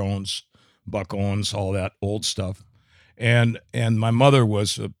 George Jones, Buck Owens, all that old stuff. And my mother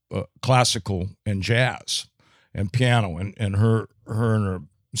was a classical and jazz and piano, and her and her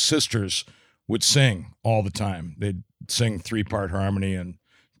sisters would sing all the time. They'd sing 3-part harmony, and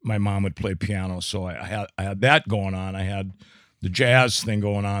my mom would play piano. So I had that going on. I had the jazz thing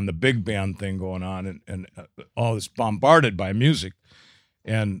going on, the big band thing going on, and all this bombarded by music.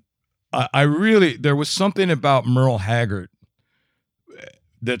 And I really, there was something about Merle Haggard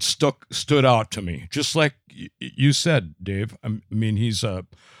that stood out to me. Just like you said, Dave. I mean, he's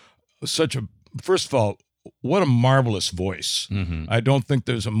first of all, what a marvelous voice. Mm-hmm. I don't think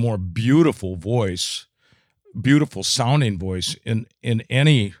there's a more beautiful voice, beautiful sounding voice in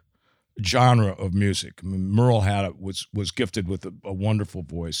any genre of music. I mean, Merle was gifted with a wonderful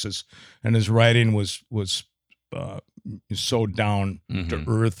voice, and his writing was so down to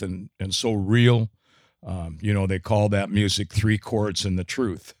earth and so real. They call that music 3 chords and the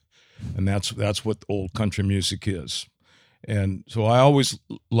truth, and that's what old country music is. And so I always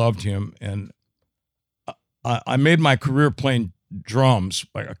loved him, and I made my career playing drums.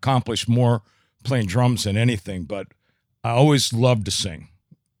 I accomplished more playing drums than anything, but I always loved to sing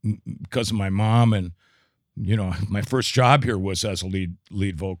because of my mom. And, my first job here was as a lead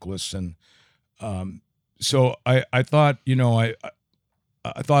vocalist. And so I thought, I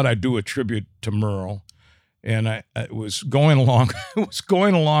thought I'd do a tribute to Merle. And it was going along,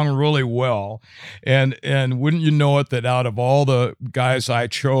 really well. And wouldn't you know it, that out of all the guys I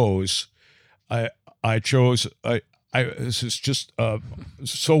chose, this is just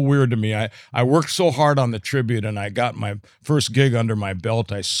so weird to me. I worked so hard on the tribute, and I got my first gig under my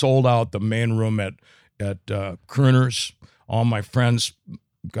belt. I sold out the main room at Crooner's. All my friends,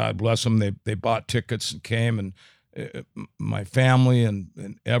 God bless them, they bought tickets and came, and my family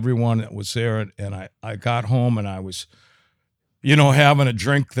and everyone that was there. And I got home, and I was, having a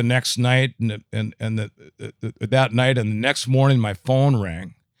drink the next night, and that night, and the next morning my phone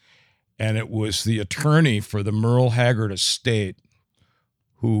rang. And it was the attorney for the Merle Haggard estate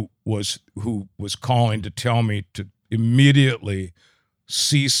who was calling to tell me to immediately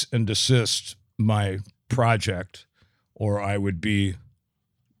cease and desist my project, or I would be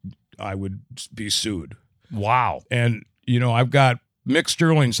sued. Wow. And I've got Mick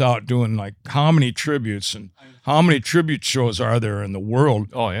Sterling's out doing like how many tributes, and how many tribute shows are there in the world?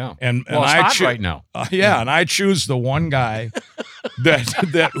 Oh yeah. And it's hot right now. And I choose the one guy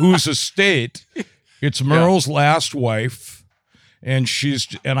that whose estate, it's Merle's last wife, and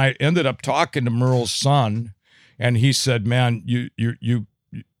I ended up talking to Merle's son, and he said, "Man, you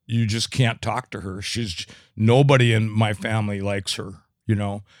just can't talk to her. Nobody in my family likes her,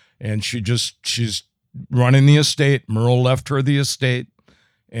 and she's running the estate. Merle left her the estate,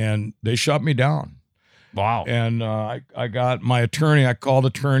 and they shut me down." Wow. And I got my attorney. I called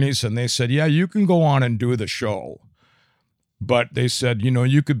attorneys, and they said, "Yeah, you can go on and do the show." But they said,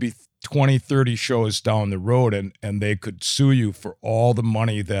 you could be 20, 30 shows down the road, and they could sue you for all the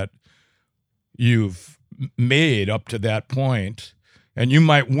money that you've made up to that point. And you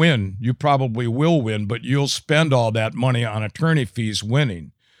might win. You probably will win, but you'll spend all that money on attorney fees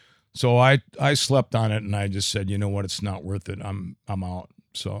winning. So I slept on it, and I just said, you know what, it's not worth it. I'm out.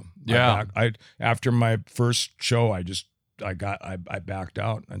 So yeah, I after my first show, I backed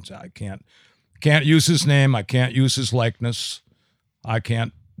out and said, I can't use his name. I can't use his likeness. I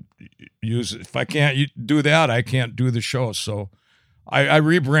can't use it. If I can't do that, I can't do the show. So I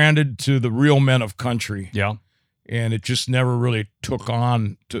rebranded to the Real Men of Country. Yeah. And it just never really took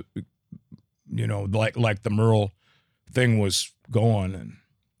on to, like the Merle thing was going, and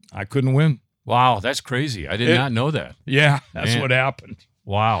I couldn't win. Wow, that's crazy. I did not know that. Yeah, that's what happened.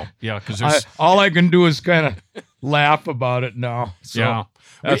 Wow. Yeah, because all I can do is kind of laugh about it now. So yeah.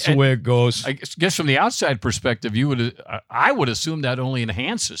 That's the way it goes. I guess from the outside perspective, I would assume that only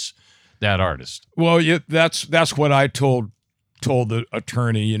enhances that artist. Well, that's what I told the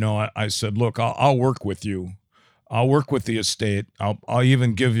attorney. I said, look, I'll work with you. I'll work with the estate. I'll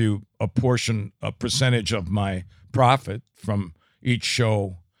even give you a percentage of my profit from each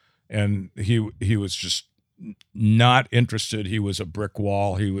show. And he was just not interested. He was a brick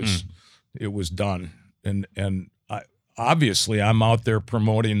wall. It was done. And obviously I'm out there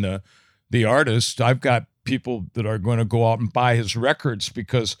promoting the artist. I've got people that are going to go out and buy his records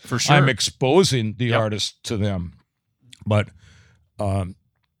because for sure. I'm exposing the artist to them. But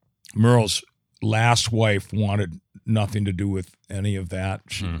Merle's last wife wanted nothing to do with any of that.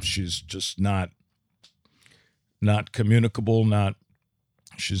 She's just not communicable,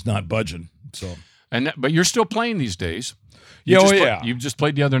 she's not budging. So, but you're still playing these days. Yeah, you just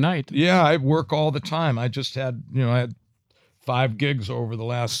played the other night. Yeah, I work all the time. I just had, I had 5 gigs over the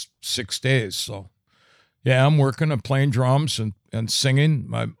last 6 days. So, yeah, I'm working. I'm playing drums and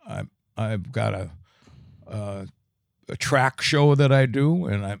singing. I've got a track show that I do,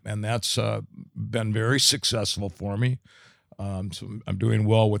 and that's been very successful for me. So I'm doing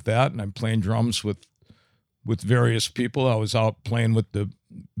well with that, and I'm playing drums with various people. I was out playing with the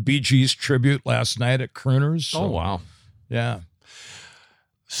Bee Gees tribute last night at Crooners. So, oh, wow. Yeah.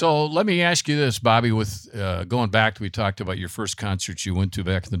 So let me ask you this, Bobby, with going back to, we talked about your first concerts you went to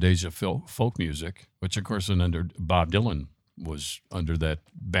back in the days of folk music, which, of course, under Bob Dylan was under that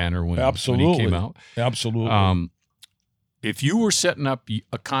banner when he came out. Absolutely. If you were setting up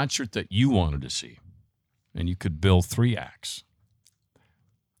a concert that you wanted to see and you could bill 3 acts,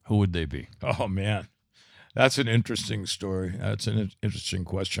 who would they be? Oh, man. That's an interesting story. That's an interesting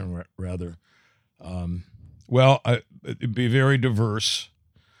question, rather. Well, it'd be very diverse.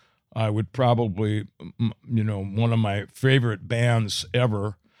 I would probably, one of my favorite bands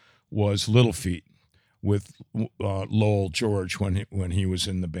ever was Little Feat with Lowell George when he was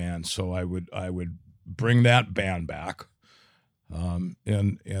in the band. So I would bring that band back. And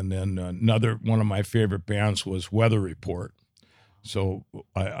then another one of my favorite bands was Weather Report. So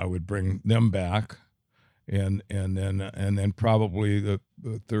I would bring them back. And then probably the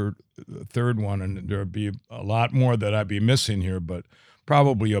third one, and there'd be a lot more that I'd be missing here, but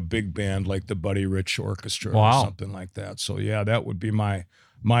probably a big band like the Buddy Rich Orchestra or something like that. So yeah, that would be my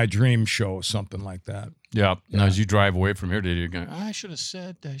dream show, something like that. Yeah. Now, as you drive away from here, you're going, I should have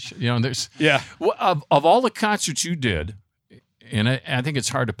said, there's yeah. Of all the concerts you did, and I think it's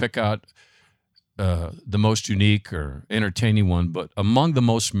hard to pick out the most unique or entertaining one, but among the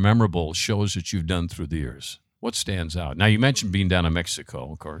most memorable shows that you've done through the years, what stands out? Now, you mentioned being down in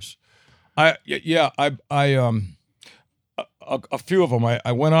Mexico, of course. A few of them.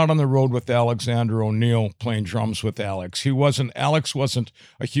 I went out on the road with Alexander O'Neill playing drums with Alex. Alex wasn't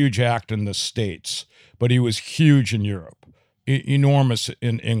a huge act in the States, but he was huge in Europe, enormous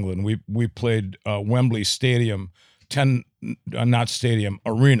in England. We played Wembley Stadium,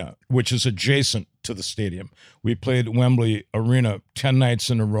 Arena, which is adjacent to the stadium. We played Wembley Arena 10 nights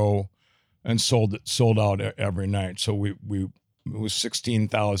in a row and sold out every night. So it was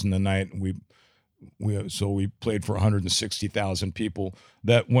 16,000 a night, and we played for 160,000 people.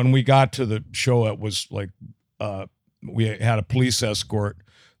 That when we got to the show, it was like we had a police escort.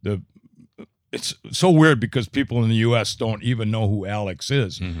 It's so weird because people in the U.S. don't even know who Alex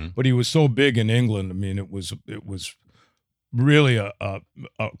is, but he was so big in England. I mean, it was really a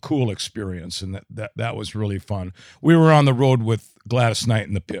cool experience, and that was really fun. We were on the road with Gladys Knight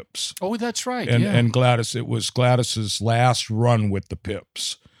and the Pips. Oh, that's right. And Gladys, it was Gladys's last run with the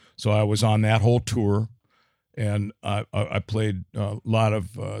Pips. So I was on that whole tour, and I played a lot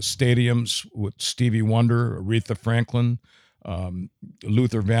of stadiums with Stevie Wonder, Aretha Franklin,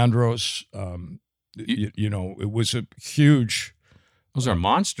 Luther Vandross. It was a huge. Those are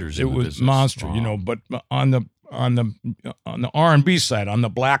monsters. It was business. Monster, wow. But on the R&B side, on the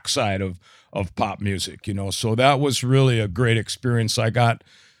black side of pop music, so that was really a great experience. I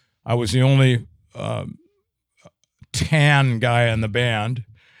was the only tan guy in the band,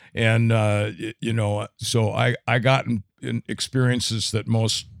 and so I got in experiences that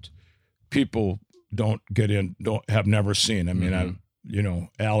most people don't have never seen. I mean,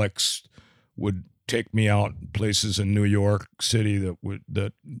 Alex would take me out places in New York City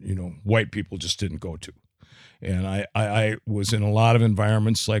that white people just didn't go to. And I was in a lot of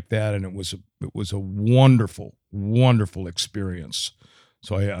environments like that, and it was a wonderful, wonderful experience.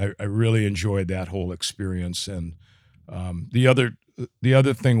 So I really enjoyed that whole experience. And the other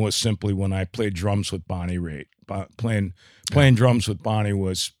thing was simply when I played drums with Bonnie Raitt. Playing drums with Bonnie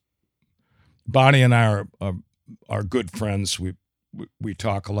Bonnie and I are good friends. We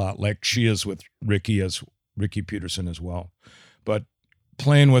talk a lot, like she is with Ricky Peterson as well. But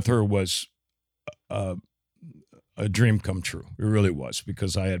playing with her was a dream come true. It really was,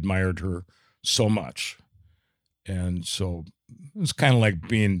 because I admired her so much. And so it was kind of like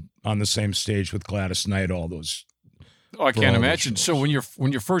being on the same stage with Gladys Knight, all those. Oh, I can't imagine. So when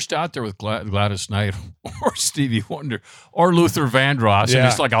you're first out there with Gladys Knight or Stevie Wonder or Luther Vandross, and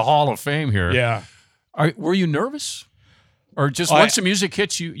it's like a Hall of Fame here. Yeah. Were you nervous? Or just once the music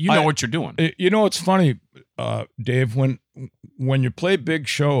hits you, know what you're doing? It's funny, Dave, when you play big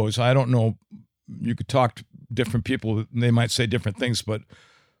shows, I don't know, you could talk to different people, and they might say different things, but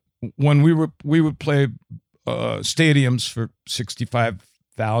when we would play stadiums for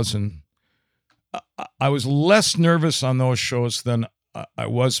 65,000, I was less nervous on those shows than I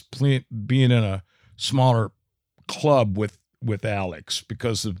was being in a smaller club with Alex,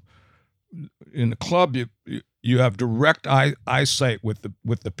 because in the club you have direct eyesight with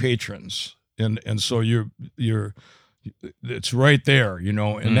the patrons, and so you're it's right there,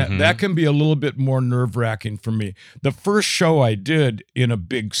 and that can be a little bit more nerve-wracking for me. The first show I did in a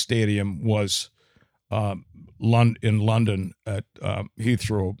big stadium was in London at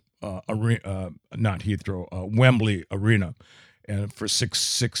Heathrow Wembley Arena, and for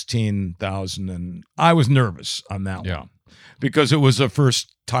 16,000, and I was nervous on that one, because it was the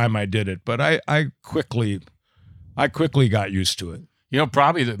first time I did it, but I quickly got used to it.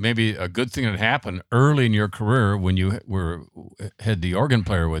 Probably that maybe a good thing that happened early in your career when you had the organ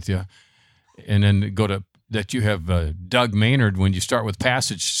player with you, and then that you have Doug Maynard when you start with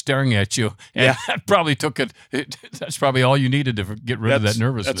Passage staring at you, and that probably took it. That's probably all you needed to get rid of that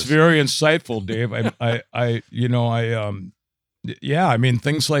nervousness. That's very insightful, Dave. I mean,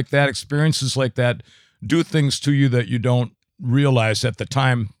 things like that, experiences like that, do things to you that you don't realize at the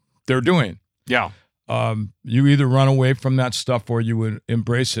time they're doing. Yeah. You either run away from that stuff or you would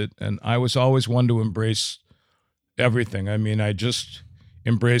embrace it. And I was always one to embrace everything. I mean, I just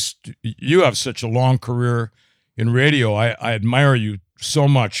embraced. You have such a long career in radio. I admire you so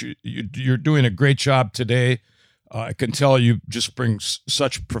much. You're doing a great job today. I can tell you just bring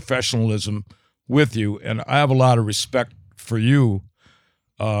such professionalism with you, and I have a lot of respect for you.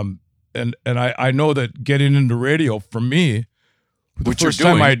 And I know that getting into radio for me, the first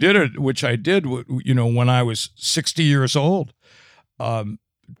time I did it, which I did, when I was 60 years old, 10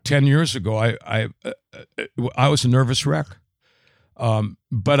 years ago, I was a nervous wreck.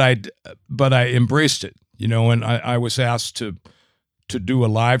 But I embraced it, and I was asked to do a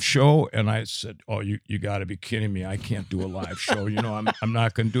live show, and I said, "Oh, you got to be kidding me! I can't do a live show. I'm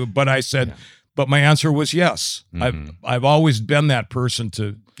not going to do it." But I said, but my answer was yes. Mm-hmm. I've always been that person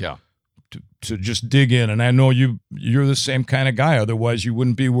to just dig in, and I know you're the same kind of guy. Otherwise, you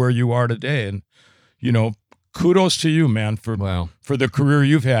wouldn't be where you are today. And kudos to you, man, for the career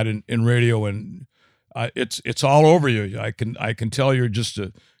you've had in radio, and it's all over you. I can tell you're just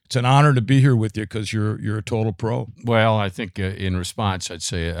it's an honor to be here with you, because you're a total pro. Well, I think in response, I'd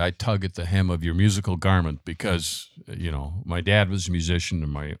say I tug at the hem of your musical garment, because my dad was a musician,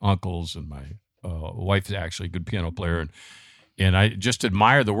 and my uncles, and my wife's actually a good piano player, and I just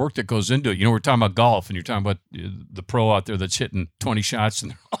admire the work that goes into it. We're talking about golf, and you're talking about the pro out there that's hitting 20 shots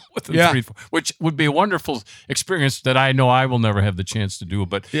and within 3, 4, which would be a wonderful experience that I know I will never have the chance to do.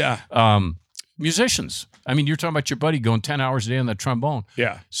 But musicians, I mean, you're talking about your buddy going 10 hours a day on that trombone.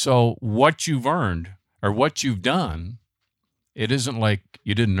 Yeah. So what you've earned or what you've done, it isn't like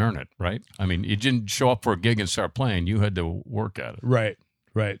you didn't earn it, right? I mean, you didn't show up for a gig and start playing. You had to work at it. Right.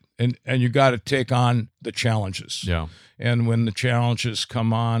 And you got to take on the challenges. Yeah. And when the challenges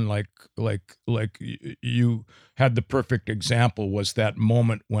come on, like you had the perfect example, was that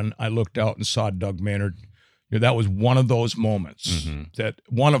moment when I looked out and saw Doug Maynard. That was one of those moments, that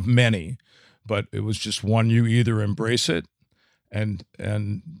one of many. But it was just one. You either embrace it and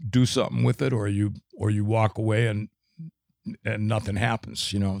do something with it, or you walk away and nothing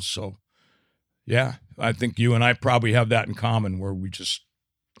happens, So, yeah, I think you and I probably have that in common, where we just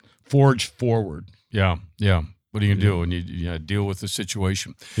forge forward. Yeah. What are you gonna do when you deal with the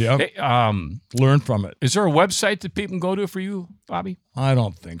situation? Yeah. Hey, learn from it. Is there a website that people can go to for you, Bobby? I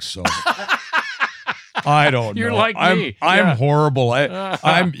don't think so. I don't You're know. like me. I'm horrible.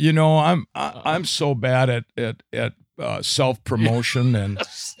 I'm so bad at self promotion and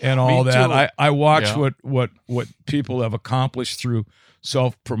all Me that. too. I watch Yeah. what people have accomplished through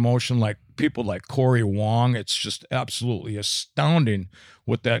self promotion, like people like Corey Wong. It's just absolutely astounding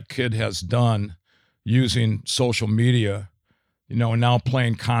what that kid has done using social media. And now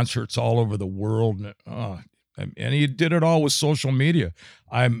playing concerts all over the world, and he did it all with social media.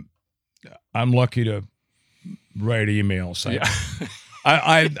 I'm lucky to write emails.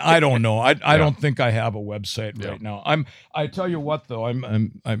 I don't know. I don't think I have a website right now. I tell you what though,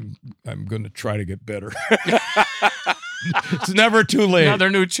 I'm going to try to get better. It's never too late. Another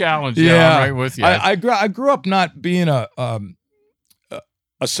new challenge. Yeah, I'm right with you. I grew up not being a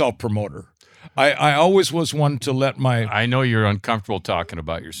self promoter. I always was one to let my. I know you're uncomfortable talking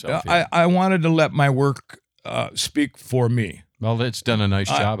about yourself. I wanted to let my work speak for me. Well, it's done a nice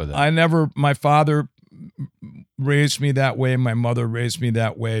job of that. My father raised me that way. My mother raised me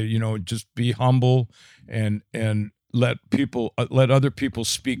that way. Just be humble and let other people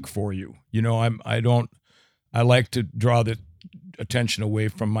speak for you. I like to draw the attention away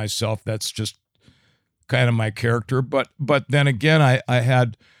from myself. That's just kind of my character. But then again,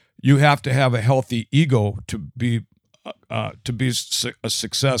 you have to have a healthy ego to be a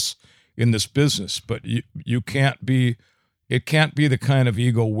success in this business. But you can't be. It can't be the kind of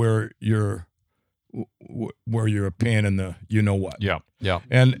ego where you're a pain in the what. Yeah.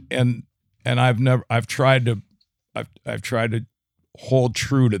 And I've tried to hold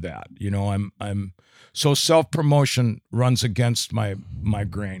true to that. So self-promotion runs against my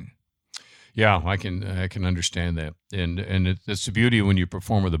grain. Yeah, I can understand that, and it's the beauty when you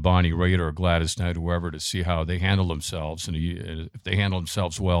perform with a Bonnie Raitt or a Gladys Knight, or whoever, to see how they handle themselves, and if they handle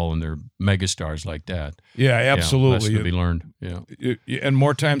themselves well, and they're megastars like that. Yeah, absolutely. That's to be learned. Yeah, and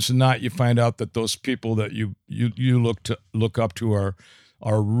more times than not, you find out that those people that you look up to are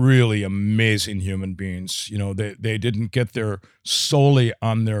really amazing human beings. They didn't get there solely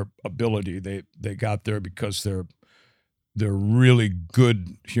on their ability. They got there because they're really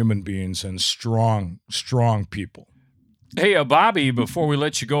good human beings and strong people. Hey, Bobby, before we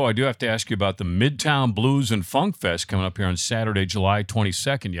let you go, I do have to ask you about the Midtown Blues and Funk Fest coming up here on Saturday, July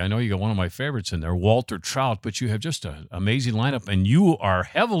 22nd. I know you got one of my favorites in there, Walter Trout, but you have just an amazing lineup, and you are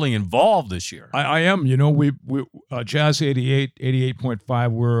heavily involved this year. I am. We Jazz 88,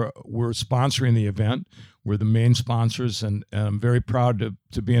 88.5, we're sponsoring the event. We're the main sponsors, and I'm very proud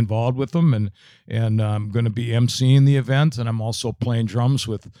to be involved with them. And I'm going to be emceeing the event, and I'm also playing drums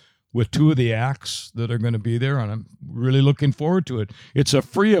with two of the acts that are going to be there, and I'm really looking forward to it. It's a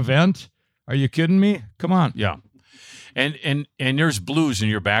free event. Are you kidding me? Come on. Yeah. And there's blues in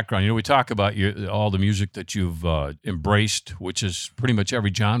your background. We talk about all the music that you've embraced, which is pretty much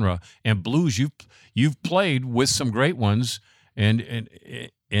every genre, and blues you've played with some great ones, and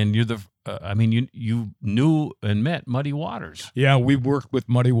you're the. You knew and met Muddy Waters. Yeah, we worked with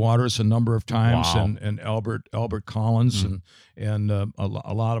Muddy Waters a number of times, Wow. and Albert Collins, and a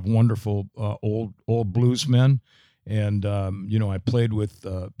lot of wonderful old bluesmen. And I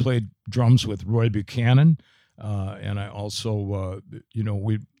played drums with Roy Buchanan, and I also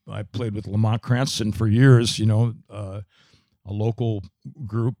I played with Lamont Cranston for years. A local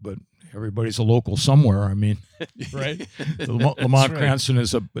group, but everybody's a local somewhere. I mean, right? Lamont Cranston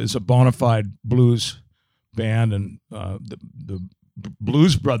is a bona fide blues band, and the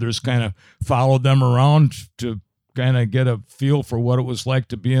Blues Brothers kind of followed them around to kind of get a feel for what it was like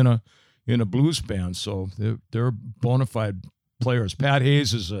to be in a blues band. So they're bona fide players. Pat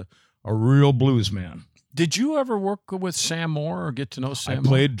Hayes is a real blues man. Did you ever work with Sam Moore or get to know Sam Moore? I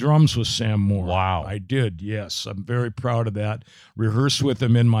played drums with Sam Moore. Wow. I did, yes. I'm very proud of that. Rehearsed with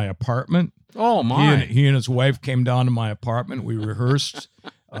him in my apartment. Oh, my. He and his wife came down to my apartment. We rehearsed.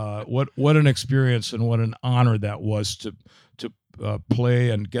 What an experience and what an honor that was to play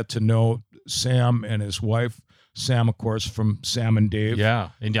and get to know Sam and his wife. Sam, of course, from Sam and Dave. Yeah,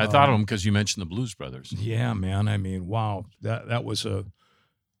 and I thought of him because you mentioned the Blues Brothers. Yeah, man. I mean, wow. That was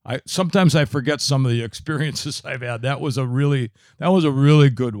sometimes I forget some of the experiences I've had. That was a really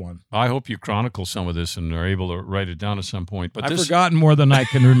good one. I hope you chronicle some of this and are able to write it down at some point. But I've forgotten more than I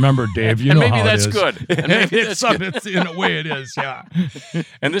can remember, Dave. You know maybe how that's it is. good. And maybe It's in a way it is. Yeah.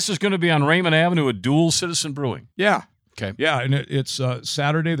 And this is going to be on Raymond Avenue at Dual Citizen Brewing. Yeah. Okay. Yeah, and it's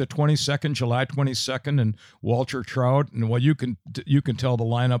Saturday the 22nd, July 22nd, and Walter Trout. And well, you can tell the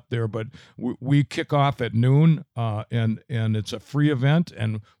lineup there, but we kick off at noon, and it's a free event,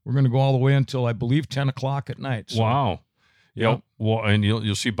 and we're going to go all the way until I believe 10 o'clock at night. So. Wow. Yep. Well, and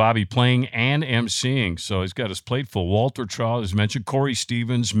you'll see Bobby playing and emceeing, so he's got his plate full. Walter Trout, as mentioned, Corey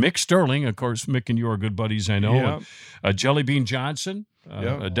Stevens, Mick Sterling, of course. Mick and you are good buddies, I know. Yeah. And, Jelly Bean Johnson,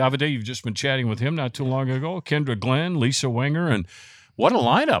 Davide, you've just been chatting with him not too long ago. Kendra Glenn, Lisa Wenger, and what a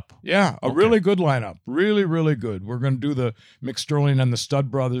lineup! Yeah, really good lineup. Really, really good. We're going to do the Mick Sterling and the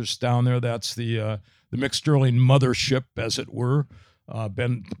Stud Brothers down there. That's the Mick Sterling mothership, as it were.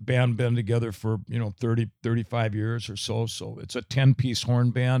 Been together for 30, 35 years or so. So it's a 10-piece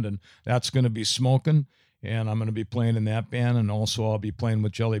horn band, and that's going to be smoking. And I'm going to be playing in that band, and also I'll be playing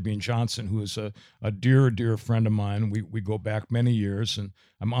with Jelly Bean Johnson, who is a dear friend of mine. We go back many years, and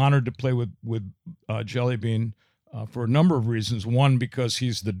I'm honored to play with Jelly Bean for a number of reasons. One, because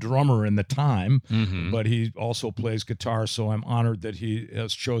he's the drummer in the time, but he also plays guitar. So I'm honored that he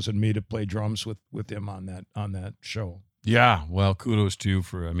has chosen me to play drums with him on that show. Yeah, well, kudos to you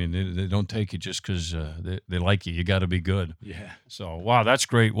they don't take you just because they like you. You got to be good. Yeah. So, wow, that's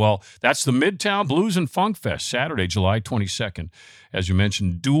great. Well, that's the Midtown Blues and Funk Fest, Saturday, July 22nd. As you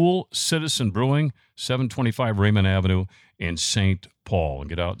mentioned, Dual Citizen Brewing, 725 Raymond Avenue in St. Paul. And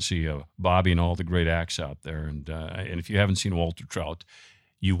get out and see Bobby and all the great acts out there. And if you haven't seen Walter Trout,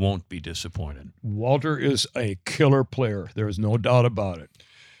 you won't be disappointed. Walter is a killer player. There is no doubt about it.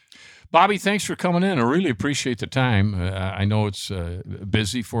 Bobby, thanks for coming in. I really appreciate the time. I know it's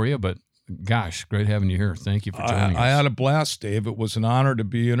busy for you, but gosh, great having you here. Thank you for joining us. I had a blast, Dave. It was an honor to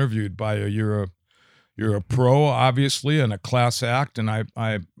be interviewed by you. You're a pro, obviously, and a class act, and I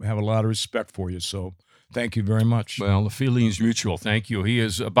have a lot of respect for you. So thank you very much. Well, the feeling is mutual. Thank you. He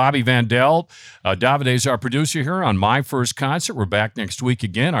is Bobby Vandell. Davide is our producer here on My First Concert. We're back next week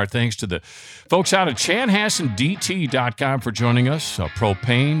again. Our thanks to the folks out at ChanhassenDT.com for joining us,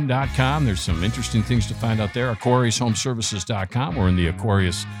 propane.com. There's some interesting things to find out there. AquariusHomeservices.com. We're in the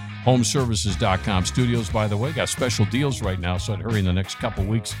AquariusHomeservices.com studios, by the way. Got special deals right now, so I'd hurry in the next couple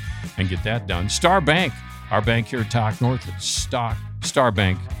weeks and get that done. Star Bank, our bank here at Talk North at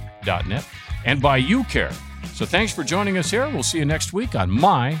starbank.net. And by UCare. So thanks for joining us here. We'll see you next week on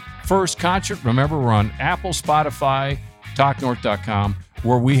My First Concert. Remember, we're on Apple, Spotify, TalkNorth.com,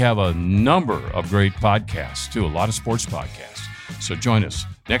 where we have a number of great podcasts, too, a lot of sports podcasts. So join us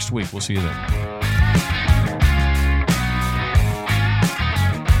next week. We'll see you then.